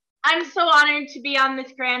 I'm so honored to be on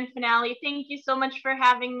this grand finale. Thank you so much for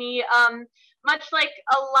having me. Much like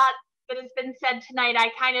a lot that has been said tonight, I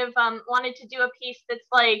kind of wanted to do a piece that's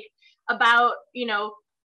like about, you know,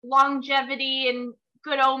 longevity and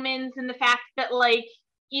good omens and the fact that like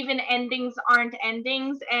even endings aren't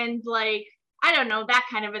endings and like, I don't know, that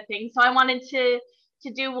kind of a thing. So I wanted to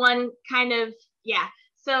do one kind of, yeah.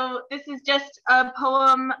 So this is just a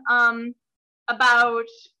poem about,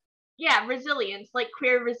 yeah, resilience, like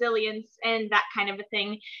queer resilience and that kind of a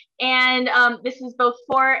thing. And this is both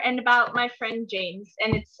for and about my friend James.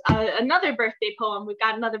 And it's another birthday poem. We've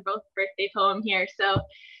got another birthday poem here. So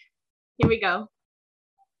here we go.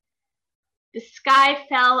 The sky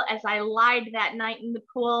fell as I lied that night in the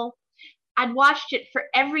pool. I'd watched it for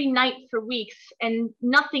every night for weeks and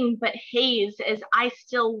nothing but haze as I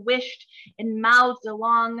still wished and mouthed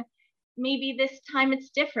along. Maybe this time it's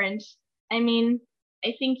different. I mean,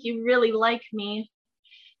 I think you really like me.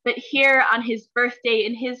 But here on his birthday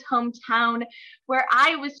in his hometown, where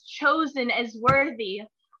I was chosen as worthy,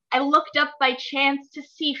 I looked up by chance to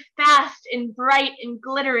see fast and bright and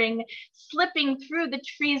glittering, slipping through the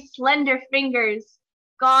tree's slender fingers,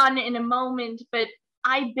 gone in a moment, but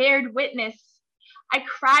I bared witness. I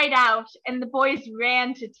cried out, and the boys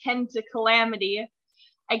ran to tend to calamity.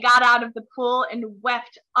 I got out of the pool and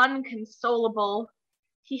wept unconsolable.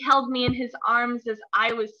 He held me in his arms as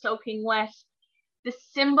I was soaking wet, the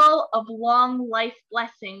symbol of long life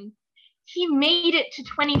blessing. He made it to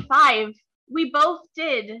 25. We both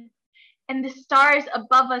did. And the stars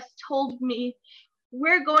above us told me,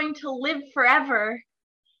 we're going to live forever.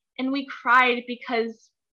 And we cried because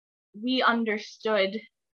we understood.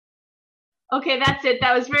 Okay, that's it.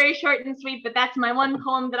 That was very short and sweet, but that's my one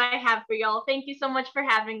poem that I have for y'all. Thank you so much for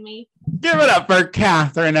having me. Give it up for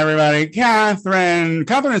Catherine, everybody. Catherine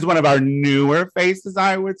is one of our newer faces,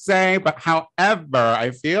 I would say. But however,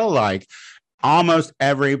 I feel like almost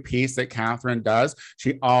every piece that Catherine does,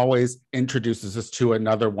 she always introduces us to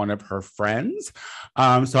another one of her friends.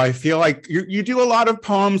 So I feel like you do a lot of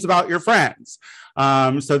poems about your friends.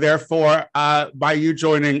 So therefore, by you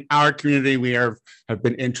joining our community, we have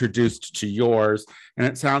been introduced to yours. And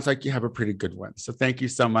it sounds like you have a pretty good one. So thank you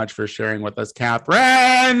so much for sharing with us,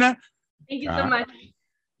 Catherine. Thank you so much.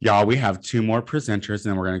 Y'all, we have two more presenters,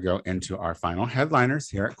 and then we're going to go into our final headliners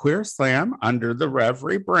here at Queer Slam under the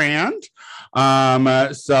Reverie brand.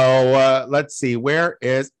 So let's see.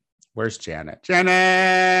 Where's Janet?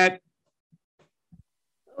 Janet!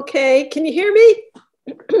 Okay, can you hear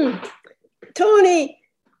me? Tony,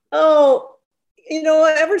 oh,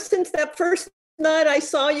 ever since that first night I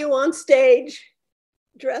saw you on stage,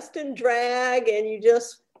 dressed in drag, and you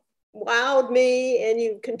just wowed me, and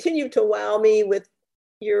you continue to wow me with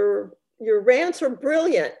your rants are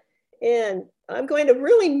brilliant, and I'm going to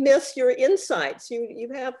really miss your insights.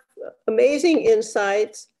 You have amazing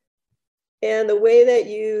insights, and the way that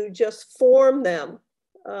you just form them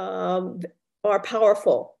are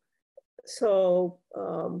powerful. So,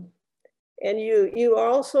 and you are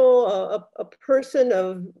also a person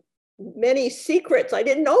of many secrets. I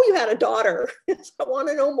didn't know you had a daughter. So I want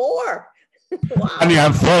to know more. Wow. I mean,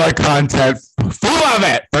 I'm full of content, full of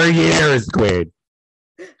it for years, Queen.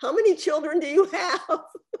 How many children do you have?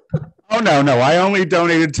 Oh, no. I only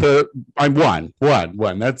donated to one.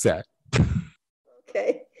 That's it.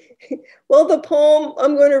 Okay. Well, the poem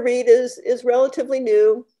I'm going to read is relatively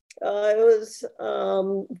new. It was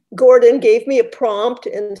Gordon gave me a prompt,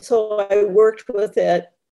 and so I worked with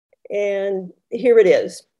it. And here it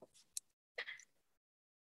is.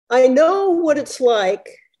 I know what it's like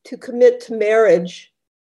to commit to marriage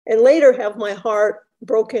and later have my heart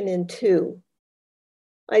broken in two.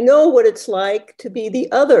 I know what it's like to be the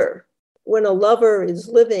other when a lover is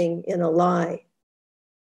living in a lie.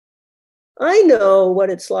 I know what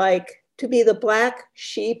it's like to be the black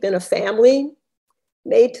sheep in a family,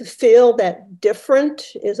 made to feel that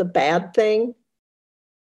different is a bad thing.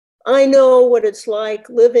 I know what it's like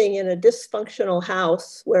living in a dysfunctional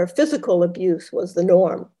house where physical abuse was the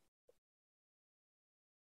norm.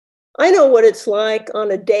 I know what it's like on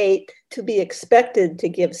a date to be expected to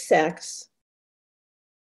give sex.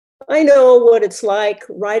 I know what it's like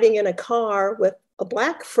riding in a car with a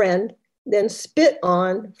black friend, then spit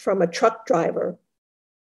on from a truck driver.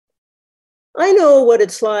 I know what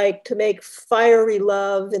it's like to make fiery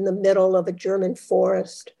love in the middle of a German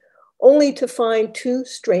forest, only to find two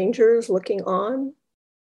strangers looking on.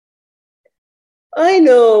 I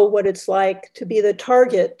know what it's like to be the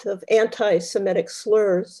target of anti-Semitic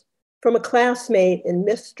slurs from a classmate in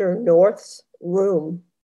Mr. North's room.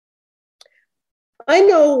 I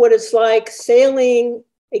know what it's like sailing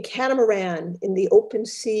a catamaran in the open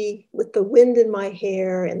sea with the wind in my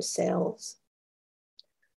hair and sails.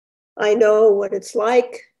 I know what it's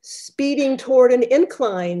like speeding toward an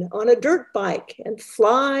incline on a dirt bike and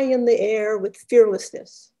fly in the air with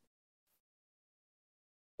fearlessness.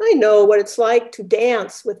 I know what it's like to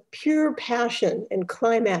dance with pure passion and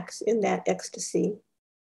climax in that ecstasy.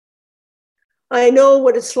 I know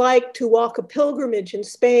what it's like to walk a pilgrimage in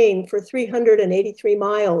Spain for 383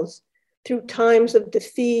 miles through times of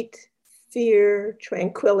defeat, fear,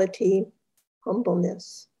 tranquility,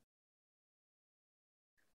 humbleness.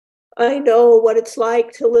 I know what it's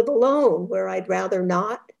like to live alone where I'd rather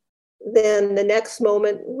not, then the next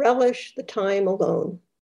moment relish the time alone.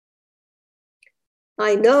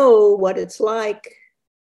 I know what it's like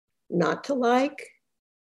not to like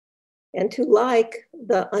and to like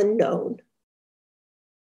the unknown.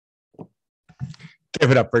 Give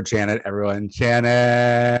it up for Janet, everyone.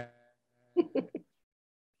 Janet. I'm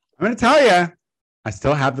going to tell you, I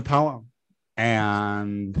still have the poem.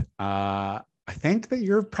 And I think that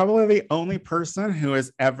you're probably the only person who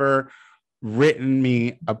has ever written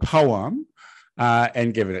me a poem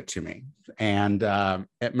and given it to me. And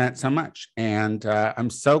it meant so much. And I'm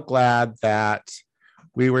so glad that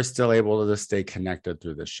we were still able to stay connected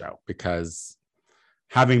through this show, because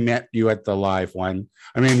having met you at the live one,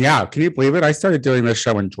 I mean, yeah, can you believe it? I started doing this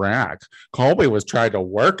show in drag. Colby was trying to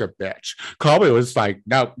work a bitch. Colby was like,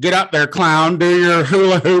 no, get up there, clown, do your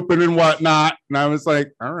hula hooping and whatnot. And I was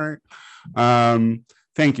like, all right.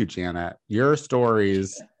 Thank you, Janet. Your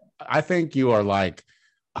stories, I think you are like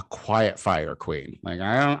a quiet fire queen. Like,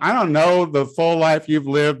 I don't know the full life you've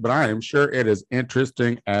lived, but I am sure it is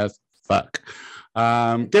interesting as fuck.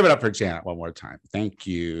 Give it up for Janet one more time. Thank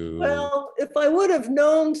you. Well, if I would have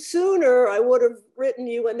known sooner, I would have written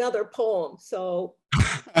you another poem. So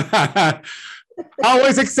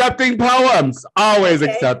always accepting poems. Always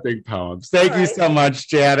accepting poems. Thank you so much,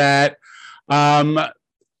 Janet. All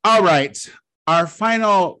right. Our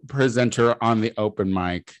final presenter on the open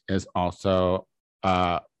mic is also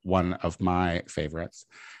one of my favorites.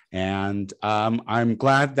 And I'm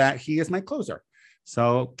glad that he is my closer.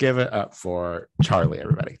 So give it up for Charlie,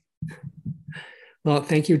 everybody. Well,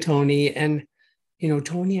 thank you, Tony. And,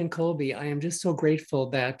 Tony and Colby, I am just so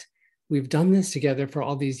grateful that we've done this together for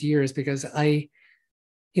all these years, because I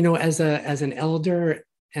as an elder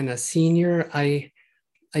and a senior, I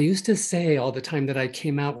used to say all the time that I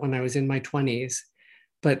came out when I was in my 20s,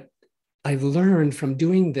 but I've learned from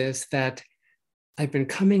doing this that I've been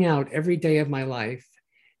coming out every day of my life,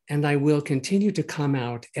 and I will continue to come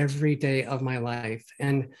out every day of my life.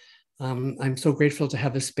 And I'm so grateful to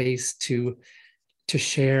have a space to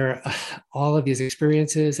share all of these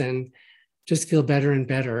experiences and just feel better and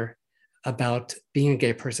better about being a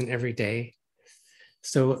gay person every day.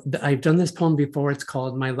 So I've done this poem before. It's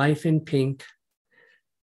called My Life in Pink.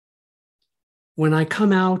 When I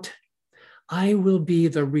come out, I will be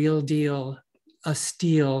the real deal, a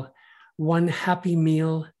steal, one happy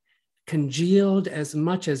meal, congealed as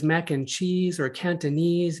much as mac and cheese or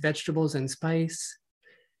Cantonese, vegetables and spice,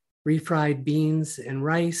 refried beans and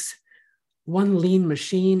rice, one lean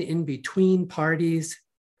machine in between parties,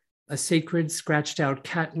 a sacred scratched out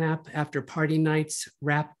catnap after party nights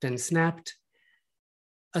wrapped and snapped,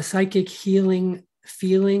 a psychic healing,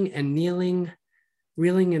 feeling and kneeling,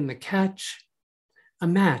 reeling in the catch, a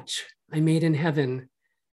match I made in heaven,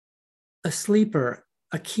 a sleeper,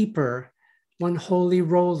 a keeper, one holy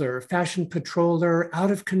roller, fashion patroller,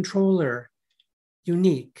 out of controller,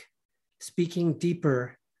 unique, speaking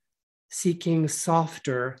deeper, seeking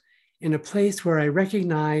softer, in a place where I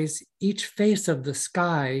recognize each face of the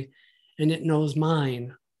sky and it knows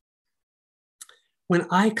mine. When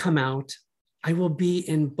I come out, I will be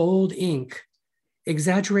in bold ink,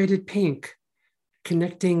 exaggerated pink,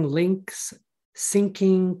 connecting links,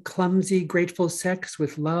 syncing clumsy, grateful sex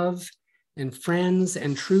with love and friends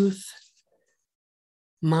and truth.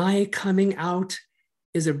 My coming out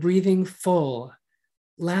is a breathing full,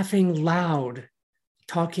 laughing loud,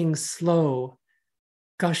 talking slow,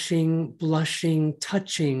 gushing, blushing,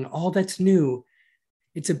 touching, all that's new.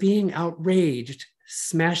 It's a being outraged,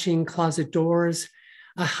 smashing closet doors,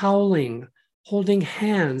 a howling, holding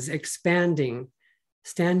hands, expanding,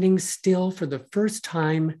 standing still for the first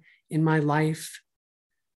time in my life,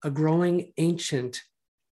 a growing ancient,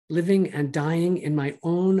 living and dying in my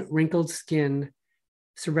own wrinkled skin,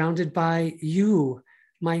 surrounded by you,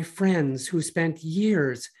 my friends who spent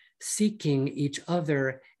years seeking each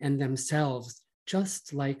other and themselves,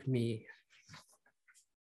 just like me.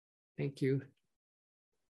 Thank you.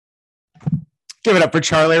 Give it up for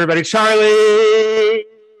Charlie, everybody. Charlie!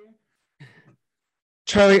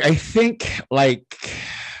 Charlie, I think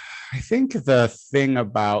the thing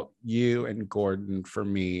about you and Gordon for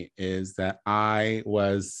me is that I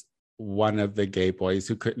was one of the gay boys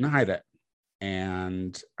who couldn't hide it.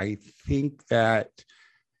 And I think that,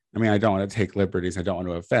 I don't want to take liberties, I don't want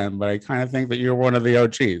to offend, but I kind of think that you're one of the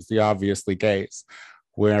OGs, the obviously gays,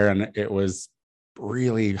 wherein it was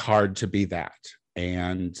really hard to be that.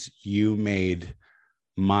 And you made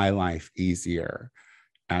my life easier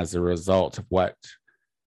as a result of what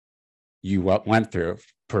you went through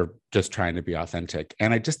for just trying to be authentic.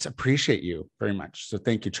 And I just appreciate you very much. So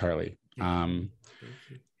thank you, Charlie. And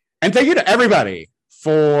thank you to everybody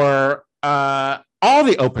for all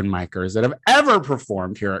the open micers that have ever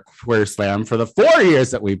performed here at Queer Slam for the 4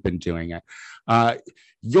 years that we've been doing it.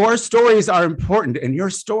 Your stories are important, and your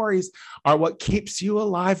stories are what keeps you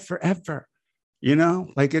alive forever.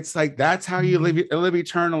 It's like, that's how you live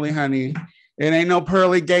eternally, honey. It ain't no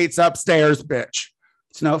pearly gates upstairs, bitch.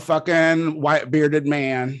 It's no fucking white bearded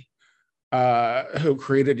man who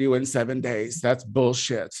created you in 7 days. That's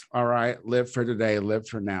bullshit. All right. Live for today, live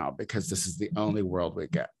for now, because this is the only world we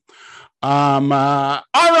get. All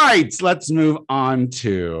right, let's move on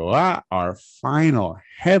to our final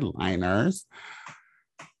headliners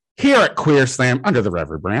here at Queer Slam under the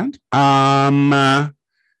Reverie brand.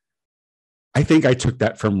 I think I took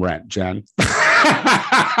that from Rent, Jen.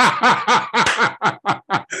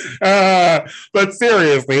 But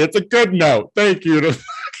seriously, it's a good note. Thank you to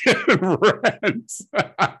Rent.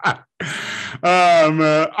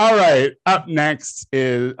 All right. Up next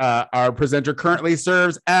is our presenter currently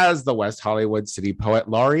serves as the West Hollywood City Poet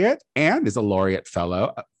Laureate and is a Laureate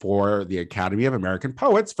Fellow for the Academy of American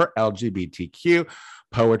Poets for LGBTQ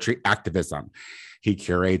poetry activism. He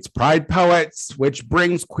curates Pride Poets, which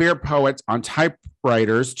brings queer poets on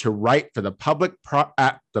typewriters to write for the public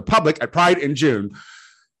at Pride in June.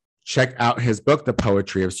 Check out his book, The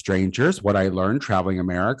Poetry of Strangers, What I Learned Traveling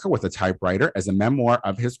America with a Typewriter, as a memoir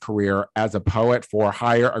of his career as a poet for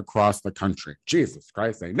hire across the country. Jesus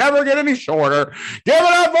Christ, they never get any shorter. Give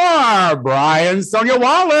it up for Brian Sonia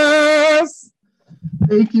Wallace.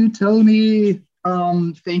 Thank you, Tony.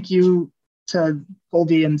 Thank you to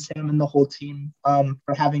Goldie and Sam and the whole team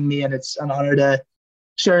for having me, and it's an honor to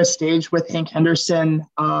share a stage with Hank Henderson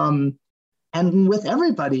and with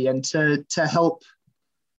everybody, and to help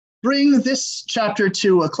bring this chapter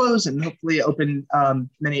to a close and hopefully open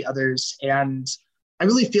many others. And I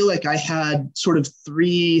really feel like I had sort of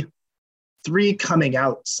three coming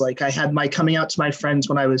outs. Like I had my coming out to my friends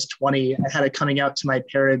when I was 20. I had a coming out to my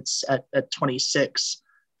parents at 26.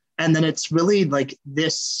 And then it's really like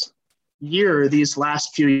this year, these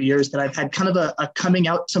last few years, that I've had kind of a coming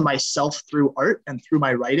out to myself through art and through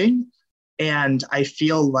my writing. And I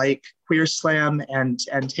feel like Queer Slam and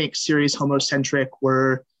Hank Series Homocentric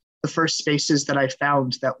were the first spaces that I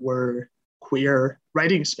found that were queer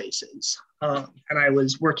writing spaces. And I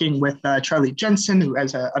was working with Charlie Jensen, who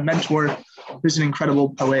has a mentor, who's an incredible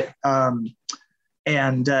poet.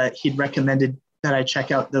 And he'd recommended that I check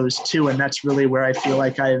out those two. And that's really where I feel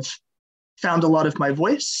like I've found a lot of my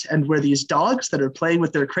voice, and where these dogs that are playing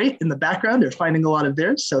with their crate in the background are finding a lot of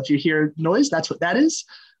theirs. So if you hear noise, that's what that is.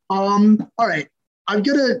 All right, I'm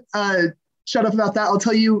gonna shut up about that. I'll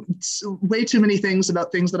tell you way too many things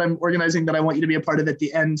about things that I'm organizing that I want you to be a part of at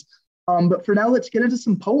the end. But for now, let's get into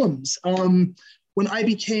some poems. When I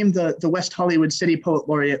became the West Hollywood City Poet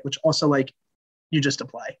Laureate, which also, like, you just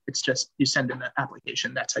apply. It's just, you send in the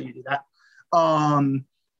application. That's how you do that.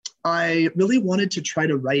 I really wanted to try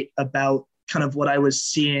to write about kind of what I was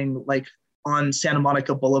seeing, like, on Santa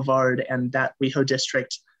Monica Boulevard and that WeHo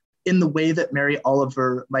district, in the way that Mary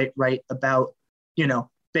Oliver might write about, you know,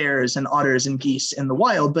 bears and otters and geese in the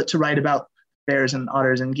wild, but to write about bears and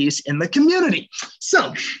otters and geese in the community.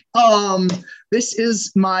 So this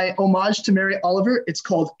is my homage to Mary Oliver. It's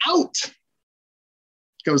called Out. It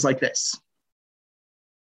goes like this.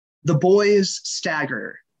 The boys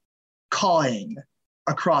stagger, cawing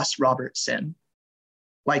across Robertson,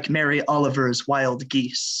 like Mary Oliver's wild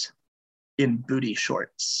geese in booty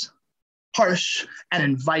shorts. Harsh and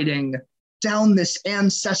inviting down this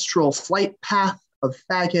ancestral flight path of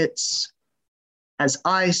faggots, as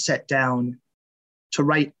I set down to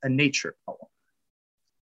write a nature poem.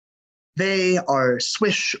 They are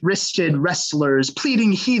swish-wristed wrestlers,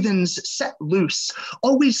 pleading heathens set loose,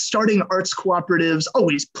 always starting arts cooperatives,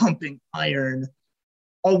 always pumping iron,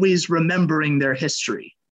 always remembering their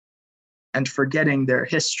history and forgetting their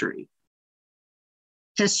history.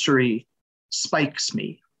 History spikes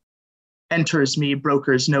me, enters me,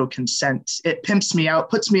 brokers no consent. It pimps me out,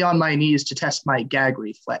 puts me on my knees to test my gag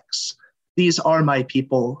reflex. These are my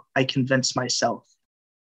people, I convince myself.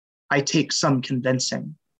 I take some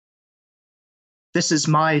convincing. This is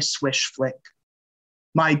my swish flick,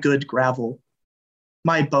 my good gravel,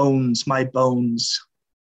 my bones, my bones.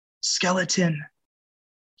 Skeleton,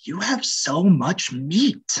 you have so much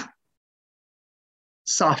meat.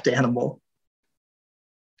 Soft animal,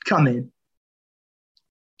 come in.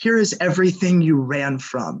 Here is everything you ran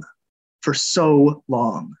from for so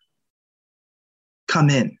long. Come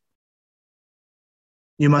in.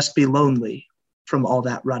 You must be lonely from all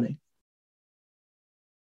that running.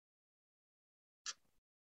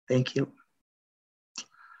 Thank you.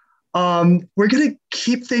 We're gonna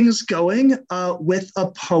keep things going with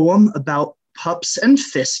a poem about pups and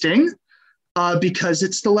fisting because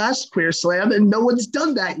it's the last Queer Slam and no one's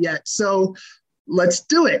done that yet. So let's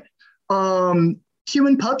do it.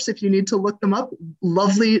 Human pups, if you need to look them up,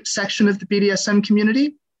 lovely section of the BDSM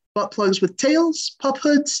community. Butt plugs with tails, pup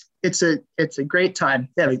hoods. It's a great time.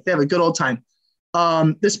 They have a good old time.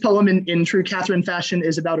 This poem, in true Catherine fashion,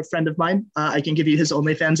 is about a friend of mine. I can give you his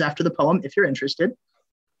OnlyFans after the poem if you're interested.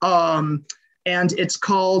 And it's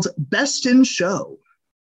called Best in Show.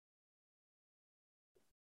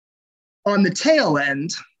 On the tail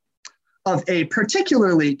end of a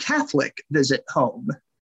particularly Catholic visit home,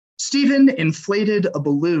 Stephen inflated a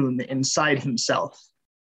balloon inside himself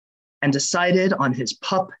and decided on his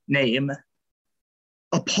pup name,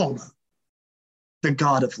 Apollo, the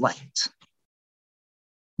god of light.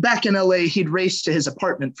 Back in LA, he'd race to his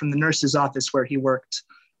apartment from the nurse's office where he worked,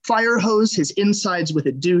 fire hose his insides with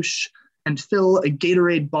a douche, and fill a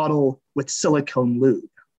Gatorade bottle with silicone lube.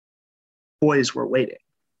 Boys were waiting.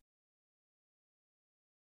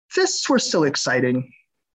 Fists were still exciting,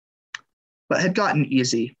 but had gotten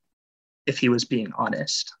easy, if he was being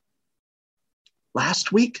honest.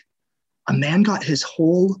 Last week, a man got his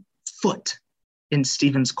whole foot in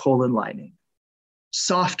Stephen's colon lining.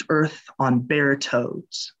 Soft earth on bare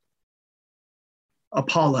toes.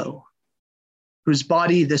 Apollo, whose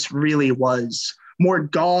body this really was, more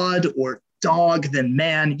god or dog than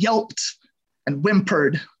man, yelped and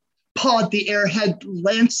whimpered, pawed the air, head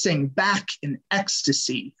lancing back in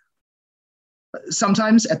ecstasy.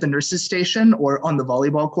 Sometimes at the nurse's station or on the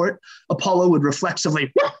volleyball court, Apollo would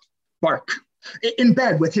reflexively bark. In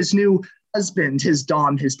bed with his new husband, his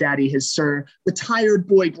dom, his daddy, his sir, the tired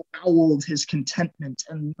boy growled his contentment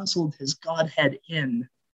and nuzzled his godhead in.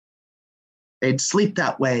 They'd sleep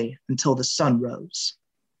that way until the sun rose.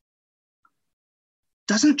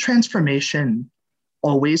 Doesn't transformation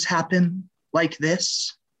always happen like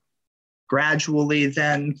this? Gradually,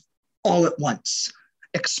 then all at once,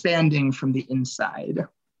 expanding from the inside.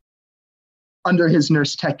 Under his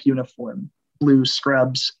nurse tech uniform, blue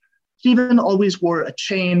scrubs, Stephen always wore a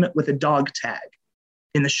chain with a dog tag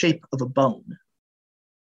in the shape of a bone.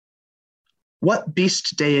 What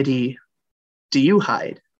beast deity do you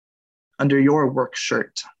hide under your work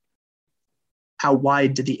shirt? How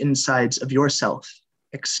wide do the insides of yourself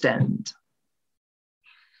extend?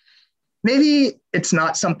 Maybe it's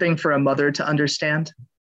not something for a mother to understand.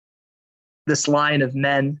 This line of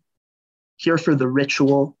men, here for the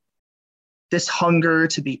ritual, this hunger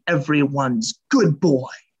to be everyone's good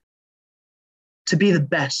boy, to be the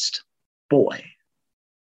best boy,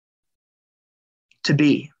 to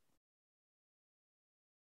be.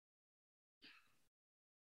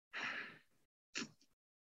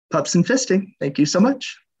 Pups and fisting, thank you so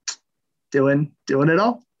much. Doing it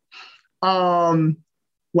all.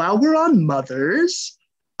 While we're on mothers,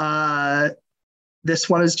 this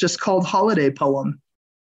one is just called Holiday Poem.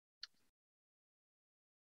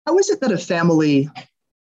 How is it that a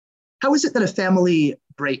family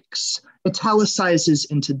breaks, italicizes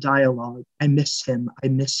into dialogue? I miss him.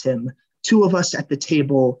 Two of us at the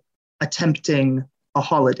table attempting a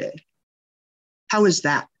holiday. How is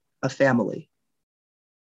that a family?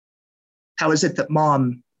 How is it that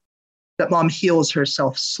mom heals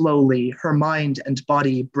herself slowly, her mind and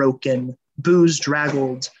body broken, booze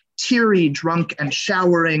draggled, teary, drunk, and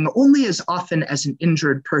showering only as often as an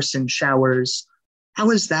injured person showers? How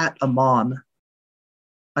is that a mom?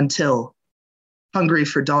 Until, hungry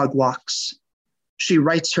for dog walks, she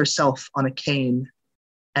writes herself on a cane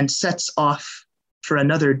and sets off for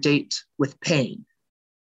another date with pain,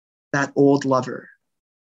 that old lover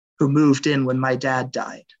who moved in when my dad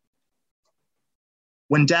died.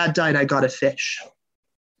 When dad died, I got a fish.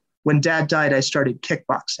 When dad died, I started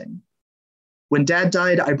kickboxing. When dad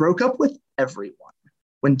died, I broke up with everyone.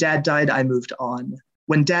 When dad died, I moved on.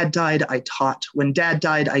 When dad died, I taught. When dad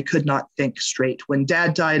died, I could not think straight. When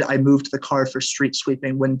dad died, I moved the car for street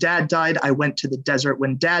sweeping. When dad died, I went to the desert.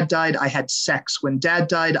 When dad died, I had sex. When dad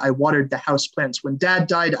died, I watered the houseplants. When dad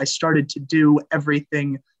died, I started to do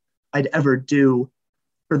everything I'd ever do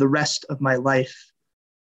for the rest of my life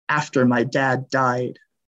after my dad died.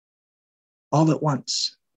 All at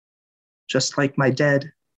once, just like my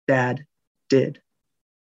dead dad did.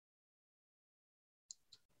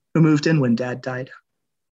 Who moved in when dad died?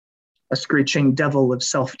 A screeching devil of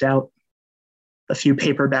self-doubt, a few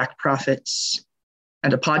paperback profits,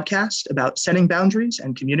 and a podcast about setting boundaries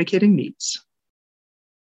and communicating needs.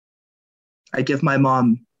 I give my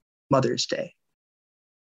mom Mother's Day.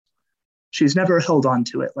 She's never held on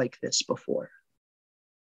to it like this before,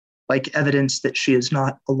 like evidence that she is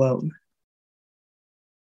not alone.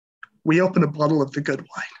 We open a bottle of the good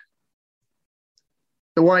wine.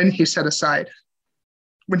 The wine he set aside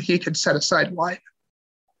when he could set aside wine.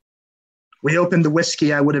 We opened the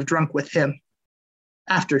whiskey I would have drunk with him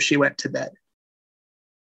after she went to bed.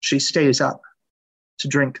 She stays up to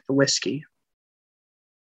drink the whiskey.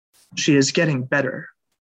 She is getting better.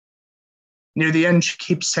 Near the end, she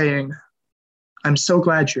keeps saying, "I'm so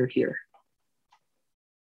glad you're here."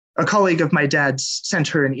 A colleague of my dad's sent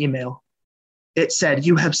her an email. It said,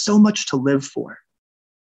 "You have so much to live for."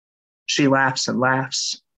 She laughs and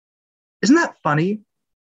laughs. Isn't that funny?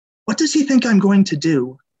 What does he think I'm going to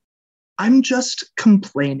do? I'm just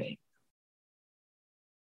complaining.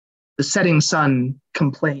 The setting sun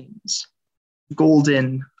complains,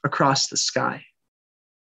 golden across the sky.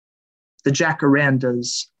 The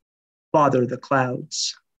jacarandas bother the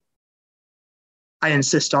clouds. I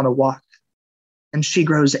insist on a walk, and she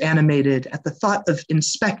grows animated at the thought of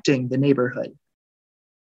inspecting the neighborhood.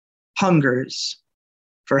 Hungers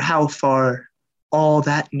for how far all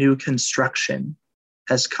that new construction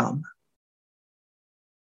has come.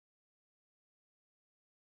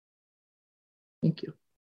 Thank you.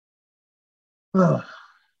 Oh,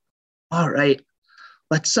 all right.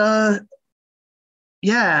 Let's, I've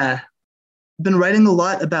been writing a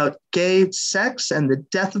lot about gay sex and the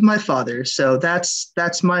death of my father. So that's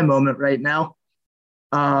my moment right now.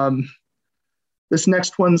 This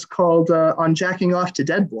next one's called On Jacking Off to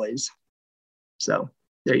Dead Boys. So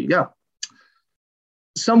there you go.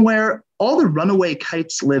 Somewhere, all the runaway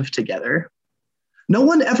kites live together. No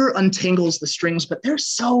one ever untangles the strings, but they're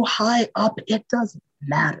so high up, it doesn't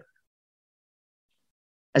matter.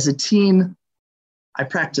 As a teen, I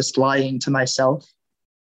practiced lying to myself.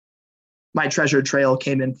 My treasure trail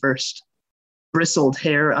came in first. bristled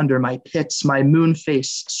hair under my pits, my moon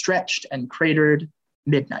face stretched and cratered,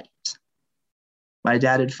 midnight. My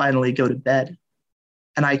dad had finally go to bed,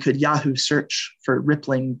 and I could Yahoo search for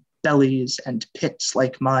rippling bellies and pits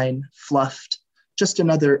like mine, fluffed. Just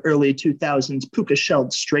another early 2000s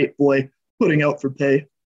puka-shelled straight boy putting out for pay,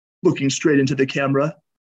 looking straight into the camera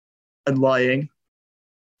and lying,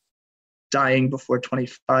 dying before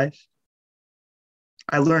 25.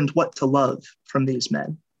 I learned what to love from these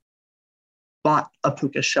men. Bought a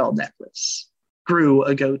puka shell necklace, grew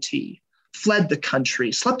a goatee, fled the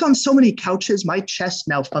country, slept on so many couches, my chest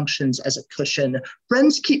malfunctions as a cushion.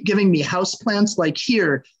 Friends keep giving me houseplants like,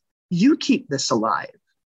 here, you keep this alive.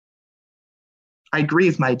 I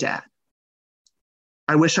grieve my dad.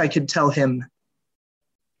 I wish I could tell him,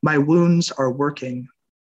 my wounds are working.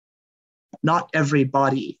 Not every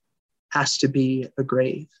body has to be a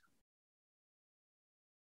grave.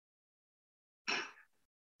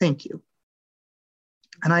 Thank you.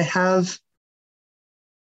 And I have,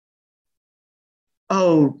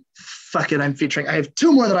 oh, fuck it, I'm featuring, I have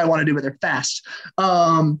two more that I want to do, but they're fast.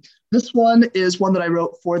 This one is one that I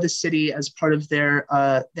wrote for the city as part of their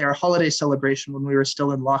holiday celebration when we were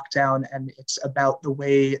still in lockdown, and it's about the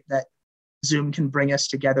way that Zoom can bring us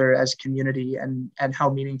together as a community and how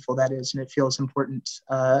meaningful that is, and it feels important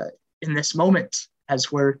in this moment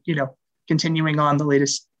as we're, continuing on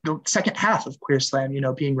the second half of Queer Slam,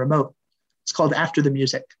 being remote. It's called After the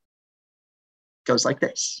Music. It goes like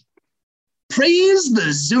this. Praise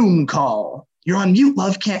the Zoom call. You're on mute,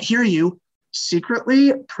 love, can't hear you.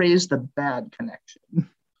 Secretly, praise the bad connection.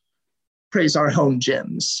 Praise our home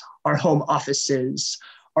gyms, our home offices,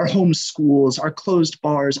 our home schools, our closed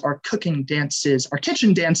bars, our cooking dances, our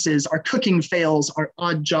kitchen dances, our cooking fails, our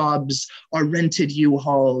odd jobs, our rented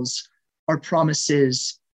U-Hauls, our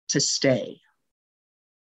promises to stay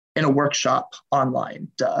in a workshop online.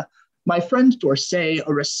 My friend Dorsey,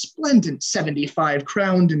 a resplendent 75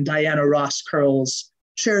 crowned in Diana Ross curls,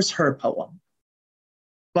 shares her poem.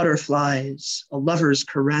 Butterflies, a lover's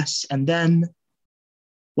caress, and then,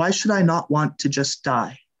 why should I not want to just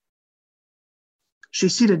die? She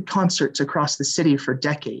seated concerts across the city for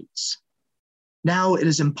decades. Now it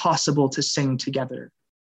is impossible to sing together.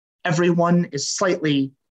 Everyone is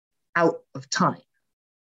slightly out of time.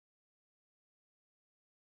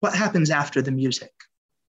 What happens after the music?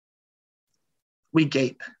 We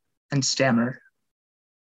gape and stammer.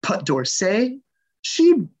 But Dorsey,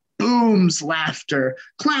 she booms laughter,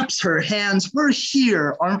 claps her hands. We're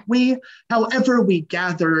here, aren't we? However we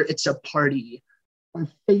gather, it's a party. Our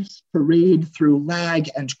face parade through lag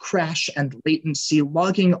and crash and latency,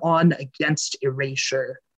 logging on against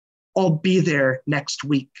erasure. I'll be there next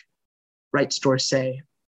week, writes Dorsey.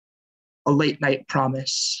 A late night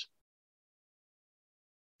promise.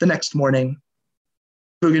 The next morning,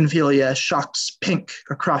 bougainvillea shocks pink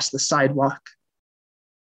across the sidewalk.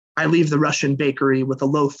 I leave the Russian bakery with a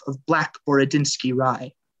loaf of black Borodinsky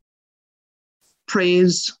rye.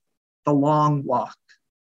 Praise the long walk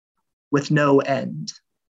with no end,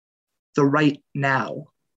 the right now,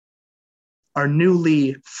 our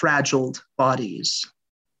newly fragiled bodies,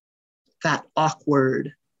 that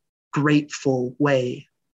awkward, grateful way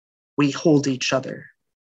we hold each other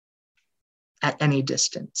at any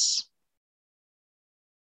distance.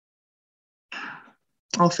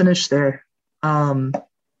 I'll finish there. Thank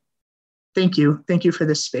you. Thank you for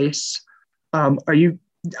this space.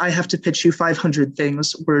 I have to pitch you 500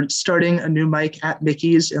 things. We're starting a new mic at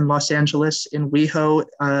Mickey's in Los Angeles in WeHo.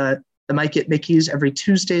 The mic at Mickey's every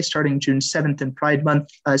Tuesday starting June 7th in Pride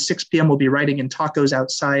Month. 6 p.m. we'll be writing in tacos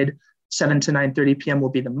outside. 7 to 9:30 p.m. will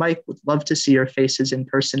be the mic. Would love to see your faces in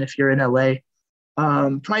person if you're in LA.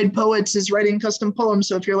 Pride Poets is writing custom poems.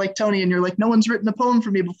 So if you're like Tony and you're like, no one's written a poem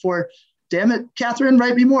for me before, damn it, Catherine,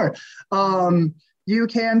 write me more. You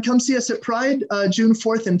can come see us at Pride, June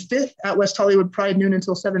 4th and 5th at West Hollywood Pride, noon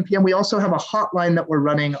until 7 p.m. We also have a hotline that we're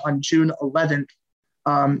running on June 11th.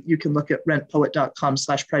 You can look at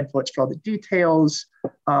rentpoet.com/pridepoets for all the details.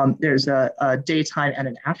 There's a daytime and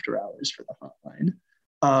an after hours for the hotline.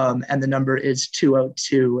 And the number is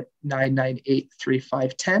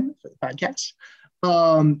 202-998-3510 for the podcast.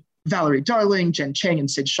 Valerie Darling, Jen Chang, and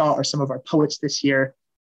Sid Shaw are some of our poets this year.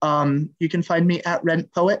 You can find me at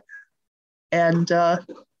Rent Poet. And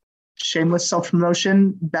shameless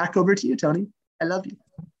self-promotion, back over to you, Tony. I love you.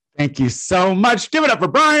 Thank you so much. Give it up for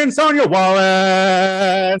Brian Sonia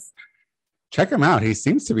Wallace. Check him out. He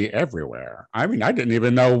seems to be everywhere. I mean, I didn't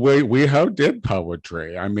even know WeHo did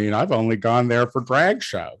poetry. I mean, I've only gone there for drag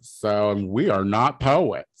shows. So we are not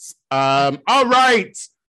poets. All right.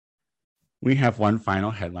 We have one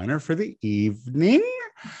final headliner for the evening.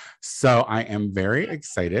 So I am very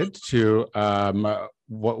excited to, I'm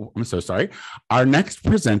so sorry. Our next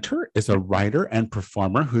presenter is a writer and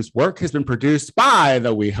performer whose work has been produced by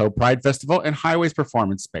the WeHo Pride Festival and Highways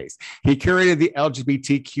Performance Space. He curated the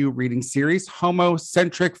LGBTQ reading series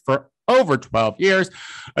Homo-Centric for over 12 years,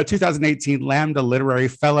 a 2018 Lambda Literary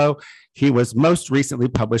Fellow. He was most recently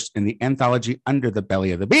published in the anthology Under the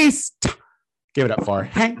Belly of the Beast. Give it up for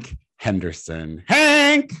Hank Henderson.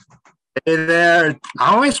 Hank! Hey there.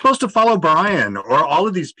 How am I supposed to follow Brian or all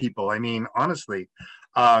of these people? I mean, honestly,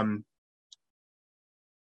 I'm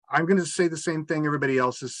going to say the same thing everybody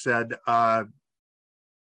else has said.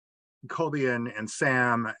 Colby and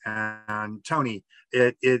Sam and Tony,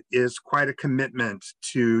 it is quite a commitment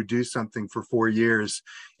to do something for 4 years.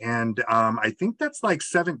 And I think that's like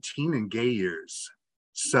 17 in gay years.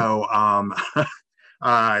 So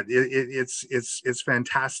it's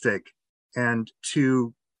fantastic. And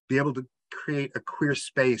to be able to create a queer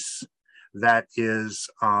space that is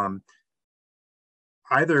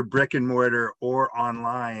either brick and mortar or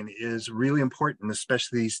online is really important,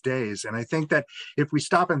 especially these days. And I think that if we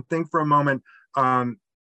stop and think for a moment,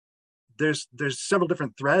 there's several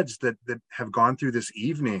different threads that have gone through this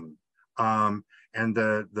evening, and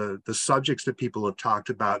the subjects that people have talked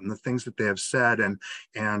about and the things that they have said, and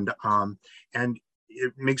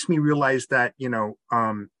it makes me realize that, you know,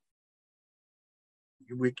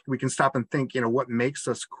 we can stop and think, you know, what makes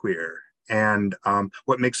us queer, and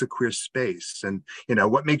what makes a queer space, and, you know,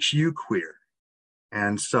 what makes you queer.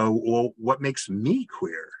 And so, well, what makes me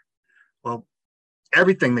queer? Well,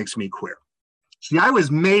 everything makes me queer. See, I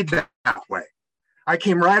was made that way. I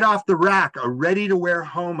came right off the rack, a ready-to-wear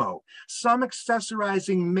homo. Some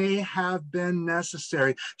accessorizing may have been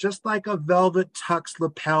necessary, just like a velvet tux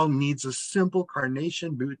lapel needs a simple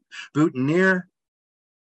carnation boutonniere,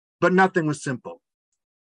 but nothing was simple.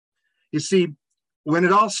 You see, when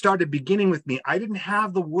it all started beginning with me, I didn't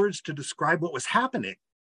have the words to describe what was happening.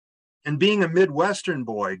 And being a Midwestern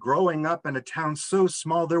boy, growing up in a town so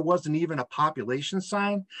small, there wasn't even a population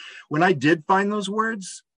sign. When I did find those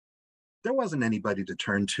words, there wasn't anybody to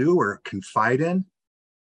turn to or confide in.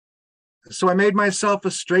 So I made myself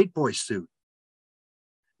a straight boy suit.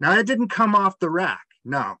 Now, I didn't come off the rack.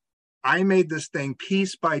 No, I made this thing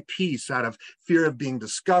piece by piece out of fear of being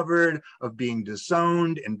discovered, of being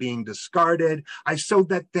disowned and being discarded. I sewed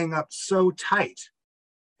that thing up so tight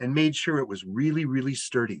and made sure it was really, really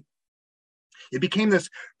sturdy. It became this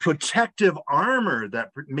protective armor that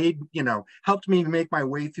helped me make my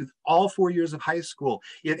way through all 4 years of high school.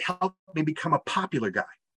 It helped me become a popular guy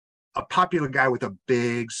with a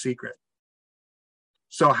big secret.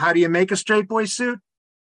 So how do you make a straight boy suit?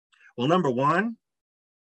 Well, number one,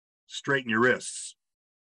 straighten your wrists.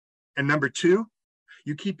 And number two,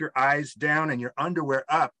 you keep your eyes down and your underwear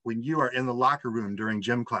up when you are in the locker room during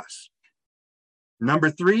gym class.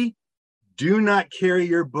 Number three, do not carry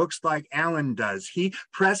your books like Alan does. He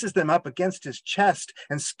presses them up against his chest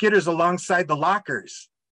and skitters alongside the lockers.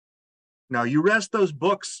 Now you rest those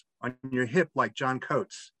books on your hip like John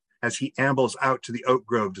Coates as he ambles out to the oak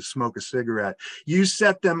grove to smoke a cigarette. You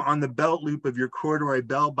set them on the belt loop of your corduroy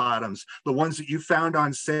bell bottoms, the ones that you found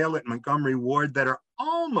on sale at Montgomery Ward that are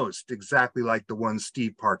almost exactly like the ones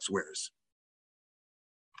Steve Parks wears.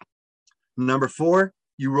 Number four,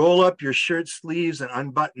 you roll up your shirt sleeves and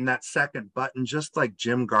unbutton that second button just like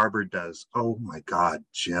Jim Garber does. Oh my God,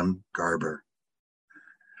 Jim Garber.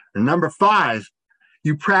 And number five,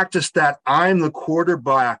 you practice that I'm the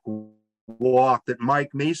quarterback walk that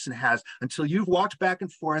Mike Mason has until you've walked back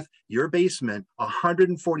and forth your basement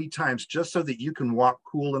 140 times just so that you can walk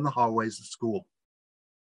cool in the hallways of school.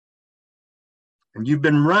 And you've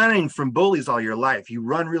been running from bullies all your life. You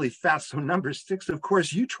run really fast. So number six, of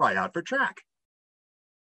course, you try out for track.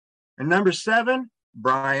 And number seven,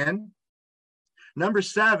 Brian, number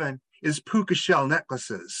seven is puka shell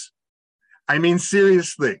necklaces. I mean,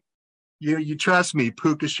 seriously, you trust me,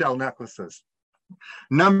 puka shell necklaces.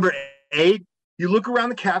 Number eight, you look around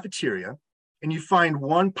the cafeteria and you find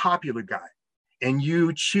one popular guy and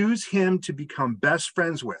you choose him to become best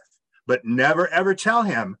friends with, but never ever tell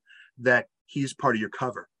him that he's part of your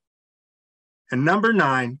cover. And number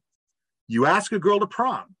nine, you ask a girl to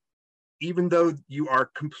prom, even though you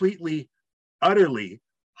are completely, utterly,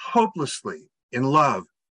 hopelessly in love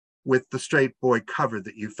with the straight boy cover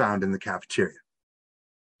that you found in the cafeteria.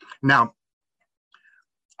 Now,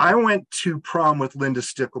 I went to prom with Linda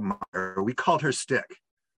Stickelmeyer. We called her Stick.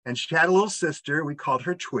 And she had a little sister. We called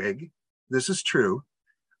her Twig. This is true.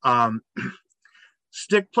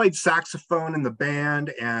 Stick played saxophone in the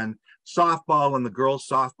band and softball on the girls'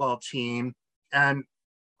 softball team. And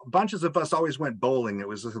bunches of us always went bowling. It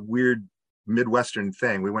was a weird Midwestern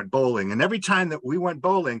thing. We went bowling, and every time that we went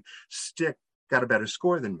bowling, Stick got a better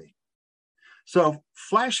score than me. So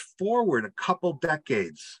flash forward a couple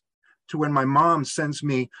decades to when my mom sends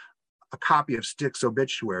me a copy of Stick's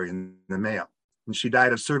obituary in the mail, and she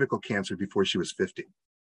died of cervical cancer before she was 50.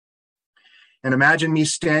 And imagine me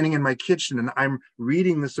standing in my kitchen and I'm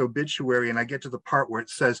reading this obituary, and I get to the part where it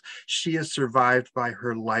says, she is survived by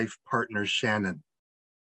her life partner, Shannon.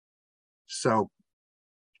 So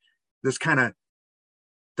this kind of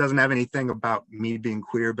doesn't have anything about me being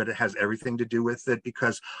queer, but it has everything to do with it,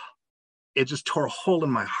 because it just tore a hole in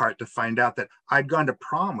my heart to find out that I'd gone to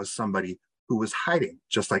prom with somebody who was hiding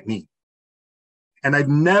just like me. And I've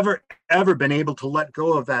never, ever been able to let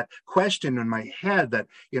go of that question in my head, that,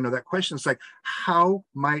 that question is like, how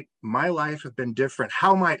might my life have been different?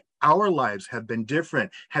 How might our lives have been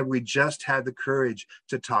different had we just had the courage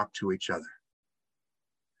to talk to each other?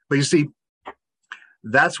 But you see,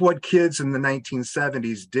 that's what kids in the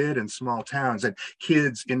 1970s did in small towns, and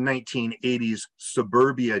kids in 1980s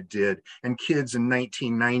suburbia did, and kids in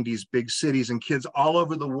 1990s big cities, and kids all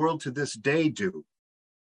over the world to this day do.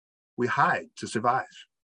 We hide to survive.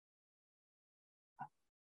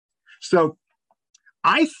 So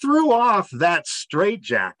I threw off that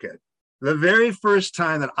straitjacket the very first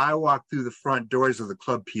time that I walked through the front doors of the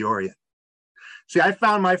Club Peoria. See, I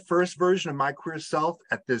found my first version of my queer self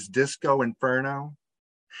at this disco inferno.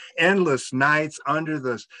 Endless nights under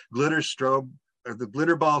the glitter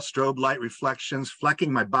ball strobe light reflections,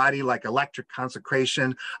 flecking my body like electric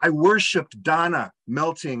consecration. I worshiped Donna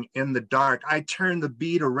melting in the dark. I turned the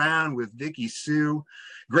beat around with Vicky Sue.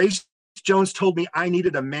 Grace Jones told me I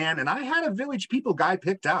needed a man, and I had a Village People guy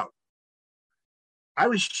picked out. I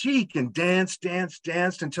was chic and danced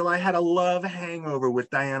until I had a love hangover with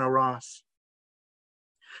Diana Ross.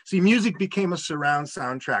 See, music became a surround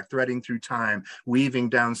soundtrack, threading through time, weaving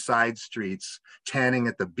down side streets, tanning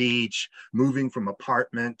at the beach, moving from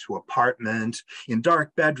apartment to apartment, in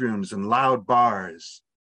dark bedrooms and loud bars.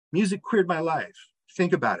 Music queered my life.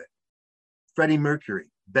 Think about it. Freddie Mercury,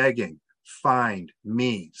 begging, find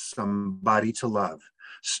me somebody to love.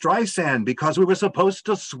 Streisand, because we were supposed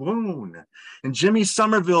to swoon. And Jimmy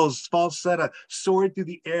Somerville's falsetto soared through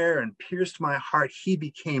the air and pierced my heart. He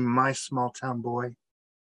became my small town boy.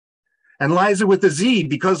 And Liza with a Z,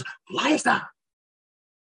 because Liza.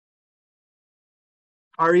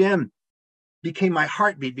 REM became my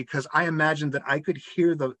heartbeat because I imagined that I could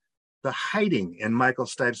hear the hiding in Michael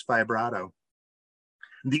Stipe's vibrato.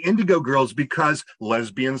 The Indigo Girls because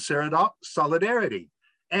lesbian solidarity.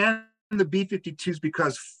 And the B-52s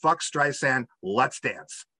because fuck Streisand, let's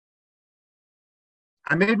dance.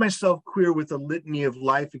 I made myself queer with a litany of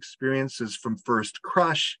life experiences, from first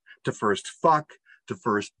crush to first fuck to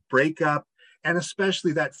first breakup, and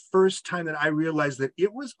especially that first time that I realized that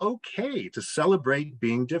it was okay to celebrate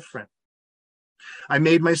being different. I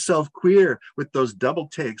made myself queer with those double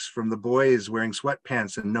takes from the boys wearing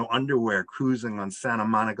sweatpants and no underwear cruising on Santa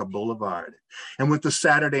Monica Boulevard, and with the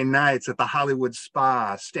Saturday nights at the Hollywood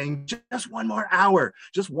Spa, staying just one more hour,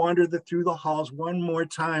 just wander through the halls one more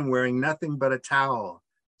time wearing nothing but a towel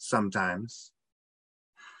sometimes,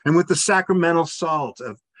 and with the sacramental salt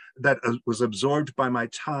that was absorbed by my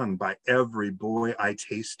tongue by every boy I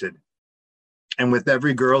tasted, and with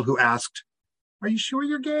every girl who asked, "Are you sure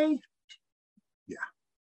you're gay?" Yeah.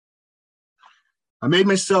 I made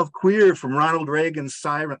myself queer from Ronald Reagan's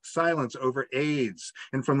silence over AIDS,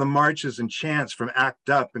 and from the marches and chants from ACT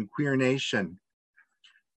UP and Queer Nation.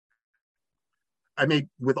 I made,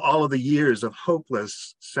 with all of the years of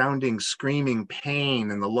hopeless sounding, screaming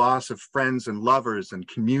pain and the loss of friends and lovers and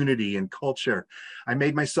community and culture, I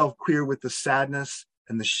made myself queer with the sadness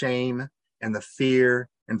and the shame and the fear,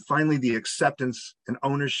 and finally the acceptance and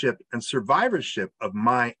ownership and survivorship of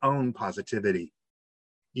my own positivity.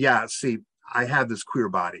 Yeah, see, I have this queer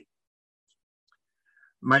body.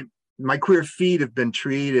 My queer feet have been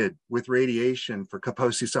treated with radiation for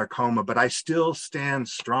Kaposi sarcoma, but I still stand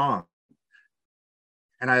strong.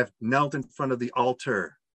 And I have knelt in front of the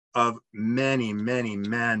altar of many, many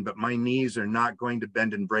men, but my knees are not going to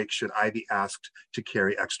bend and break should I be asked to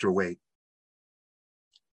carry extra weight.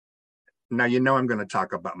 Now, you know I'm going to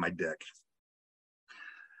talk about my dick.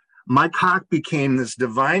 My cock became this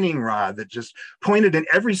divining rod that just pointed in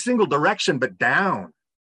every single direction but down,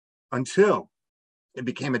 until it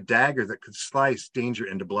became a dagger that could slice danger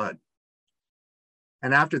into blood.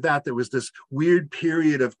 And after that, there was this weird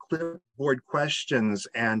period of clipboard questions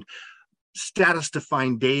and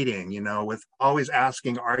status-defined dating, you know, with always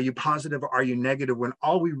asking, are you positive or are you negative, when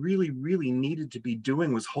all we really, really needed to be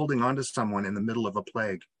doing was holding on to someone in the middle of a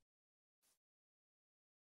plague.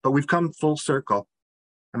 But we've come full circle.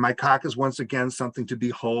 And my cock is once again something to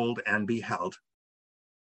behold and be held.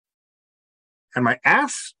 And my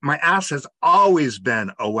ass has always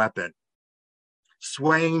been a weapon,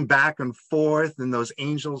 swaying back and forth in those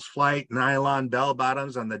Angel's Flight nylon bell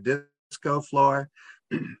bottoms on the disco floor,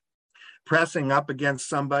 pressing up against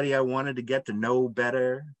somebody I wanted to get to know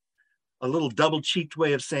better, a little double-cheeked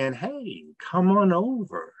way of saying, hey, come on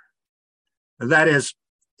over. That is,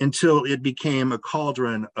 until it became a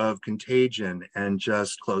cauldron of contagion and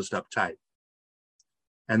just closed up tight.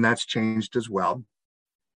 And that's changed as well.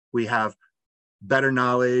 We have better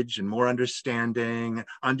knowledge and more understanding,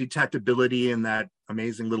 undetectability in that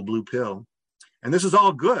amazing little blue pill. And this is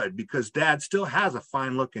all good because Dad still has a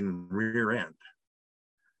fine looking rear end.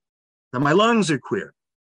 Now my lungs are queer.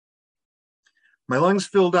 My lungs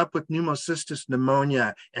filled up with pneumocystis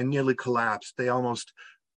pneumonia and nearly collapsed. They almost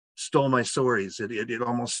stole my stories. It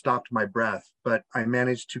almost stopped my breath, but I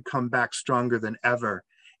managed to come back stronger than ever.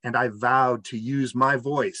 And I vowed to use my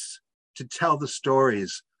voice to tell the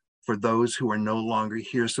stories for those who are no longer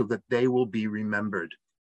here so that they will be remembered.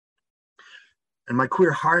 And my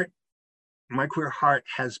queer heart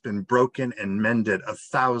has been broken and mended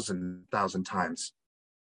 1,000 times.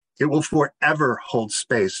 It will forever hold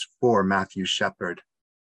space for Matthew Shepard.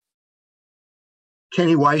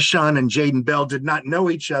 Kenny Weishan and Jaden Bell did not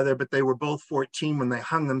know each other, but they were both 14 when they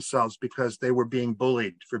hung themselves because they were being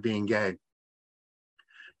bullied for being gay.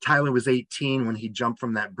 Tyler was 18 when he jumped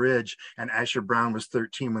from that bridge, and Asher Brown was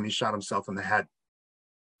 13 when he shot himself in the head.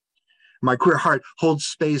 My queer heart holds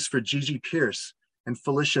space for Gigi Pierce and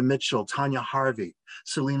Felicia Mitchell, Tanya Harvey,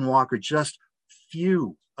 Celine Walker, just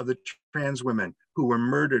few of the trans women who were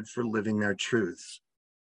murdered for living their truths.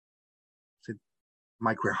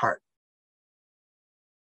 My queer heart.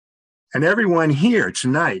 And everyone here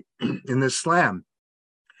tonight in this slam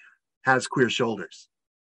has queer shoulders.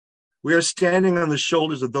 We are standing on the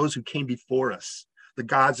shoulders of those who came before us, the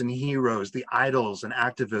gods and heroes, the idols and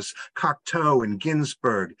activists, Cocteau and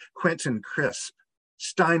Ginsberg, Quentin Crisp,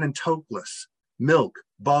 Stein and Toklas, Milk,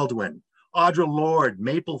 Baldwin, Audre Lorde,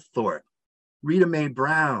 Mapplethorpe, Rita Mae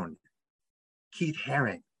Brown, Keith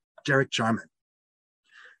Haring, Derek Jarman.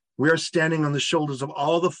 We are standing on the shoulders of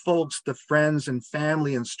all the folks, the friends and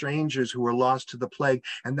family and strangers who were lost to the plague.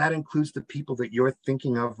 And that includes the people that you're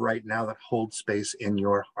thinking of right now that hold space in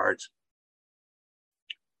your heart.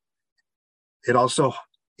 It also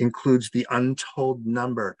includes the untold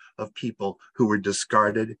number of people who were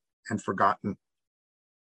discarded and forgotten.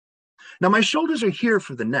 Now, my shoulders are here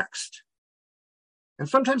for the next. And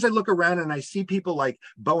sometimes I look around and I see people like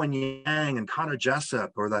Bowen Yang and Connor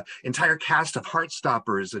Jessup or the entire cast of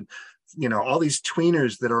Heartstoppers and, you know, all these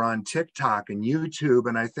tweeners that are on TikTok and YouTube.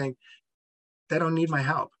 And I think they don't need my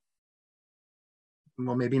help.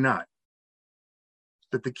 Well, maybe not.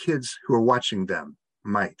 But the kids who are watching them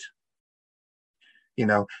might. You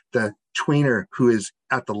know, the tweener who is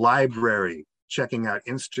at the library checking out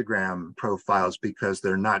Instagram profiles because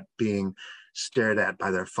they're not being stared at by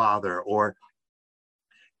their father, or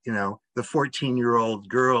you know, the 14-year-old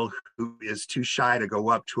girl who is too shy to go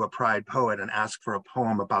up to a Pride poet and ask for a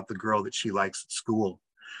poem about the girl that she likes at school.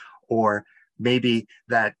 Or maybe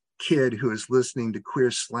that kid who is listening to Queer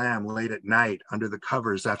Slam late at night under the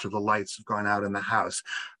covers after the lights have gone out in the house.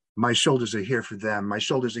 My shoulders are here for them. My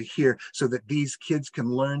shoulders are here so that these kids can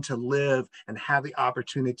learn to live and have the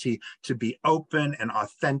opportunity to be open and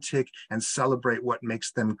authentic and celebrate what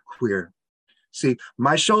makes them queer. See,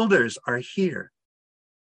 my shoulders are here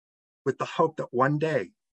with the hope that one day,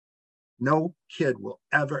 no kid will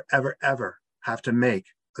ever, ever, ever have to make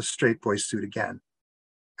a straight boy suit again.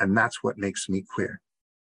 And that's what makes me queer.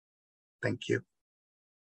 Thank you.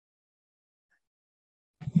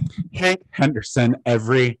 Hank Henderson,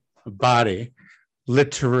 everybody,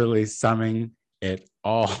 literally summing it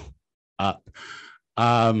all up.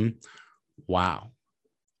 Wow.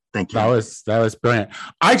 Thank you. That was brilliant.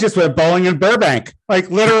 I just went bowling in Burbank, like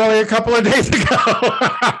literally a couple of days ago.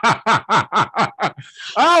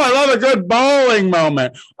 Oh, I love a good bowling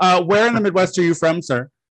moment. Where in the Midwest are you from, sir?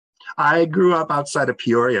 I grew up outside of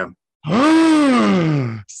Peoria.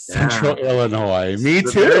 Central Illinois. Me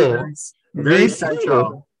too. Very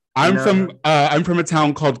central. I'm from a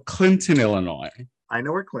town called Clinton, Illinois. I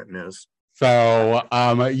know where Clinton is. So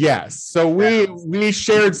yes. So we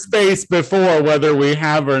shared space before, whether we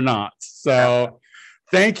have or not. So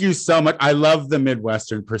Thank you so much. I love the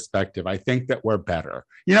Midwestern perspective. I think that we're better.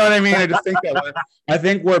 You know what I mean? I just think that I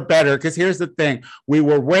think we're better because here's the thing: we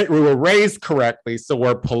were raised correctly, so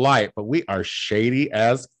we're polite, but we are shady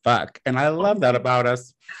as fuck, and I love that about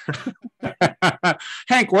us.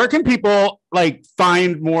 Hank, where can people like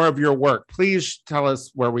find more of your work? Please tell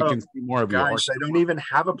us where we can see more of your work. Guys, I don't even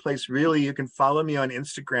have a place really. You can follow me on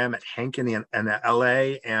Instagram at Hank in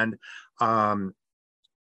LA, and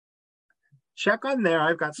check on there.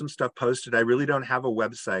 I've got some stuff posted. I really don't have a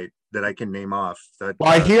website that I can name off. Well,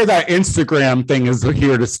 I hear that Instagram thing is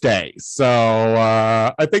here to stay. So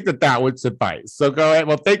I think that would suffice. So go ahead.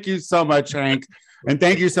 Well, thank you so much, Hank. And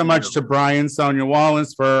thank you so much to Brian, Sonia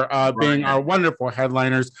Wallace for being our wonderful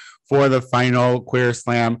headliners for the final Queer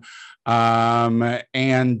Slam.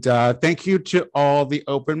 And thank you to all the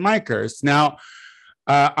open micers. Now,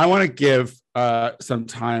 I want to give some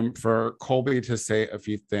time for Colby to say a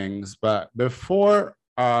few things, but before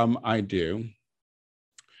I do,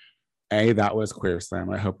 that was Queer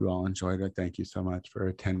Slam. I hope you all enjoyed it. Thank you so much for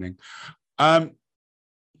attending.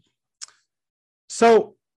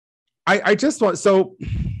 So I just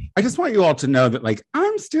want you all to know that, like,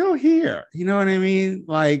 I'm still here. You know what I mean?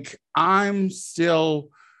 Like, I'm still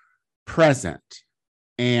present,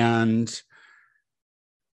 and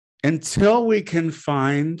until we can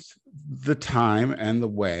find the time and the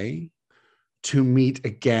way to meet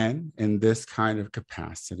again in this kind of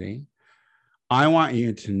capacity, I want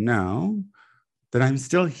you to know that I'm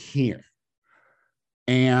still here.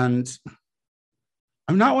 And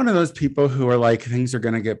I'm not one of those people who are like, things are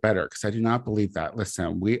going to get better, because I do not believe that.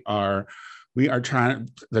 Listen, we are trying,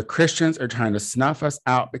 the Christians are trying to snuff us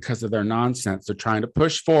out because of their nonsense. They're trying to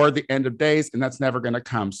push forward the end of days, and that's never going to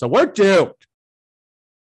come. So we're doomed.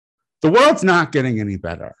 The world's not getting any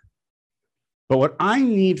better. But what I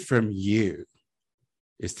need from you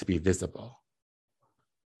is to be visible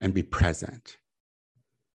and be present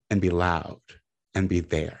and be loud and be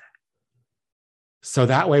there. So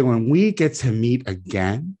that way, when we get to meet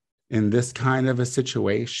again in this kind of a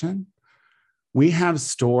situation, we have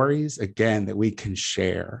stories again that we can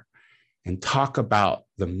share and talk about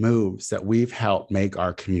the moves that we've helped make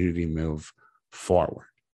our community move forward.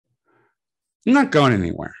 I'm not going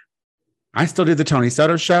anywhere. I still do the Tony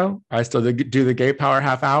Soto Show. I still do the Gay Power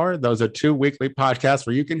Half Hour. Those are 2 weekly podcasts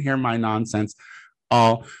where you can hear my nonsense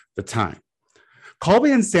all the time.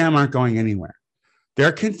 Colby and Sam aren't going anywhere.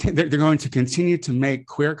 They're going to continue to make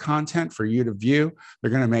queer content for you to view.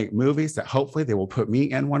 They're going to make movies that hopefully they will put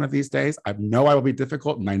me in one of these days. I know I will be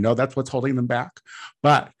difficult, and I know that's what's holding them back,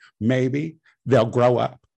 but maybe they'll grow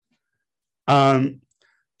up.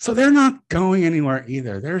 So they're not going anywhere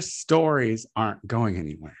either. Their stories aren't going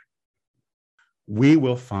anywhere. We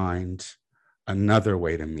will find another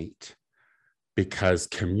way to meet, because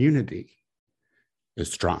community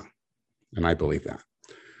is strong, and I believe that.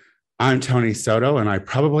 I'm Tony Soto, and I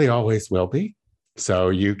probably always will be. So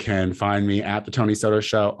you can find me at The Tony Soto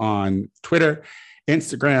Show on Twitter,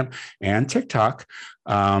 Instagram, and TikTok.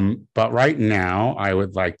 But right now, I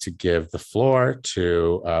would like to give the floor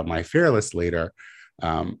to my fearless leader,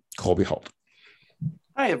 Colby Holt.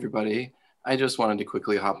 Hi, everybody. I just wanted to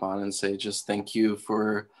quickly hop on and say just thank you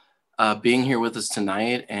for being here with us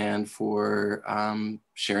tonight, and for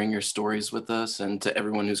sharing your stories with us, and to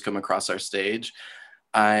everyone who's come across our stage.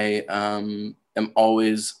 I am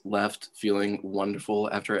always left feeling wonderful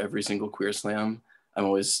after every single Queer Slam. I'm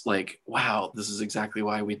always like, wow, this is exactly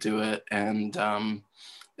why we do it. And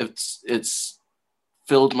it's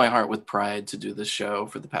filled my heart with pride to do this show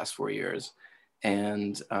for the past 4 years.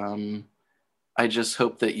 And I just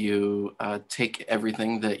hope that you take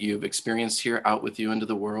everything that you've experienced here out with you into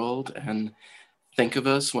the world, and think of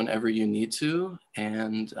us whenever you need to.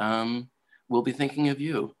 And we'll be thinking of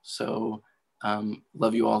you. So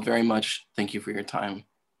love you all very much. Thank you for your time.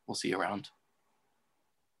 We'll see you around.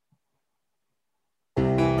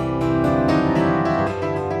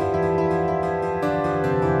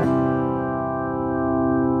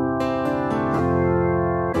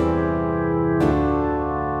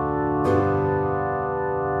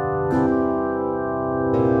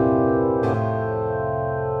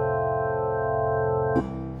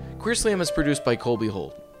 Queer Slam is produced by Colby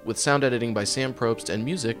Holt, with sound editing by Sam Probst and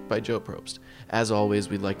music by Joe Probst. As always,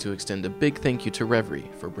 we'd like to extend a big thank you to Reverie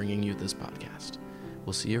for bringing you this podcast.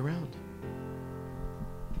 We'll see you around.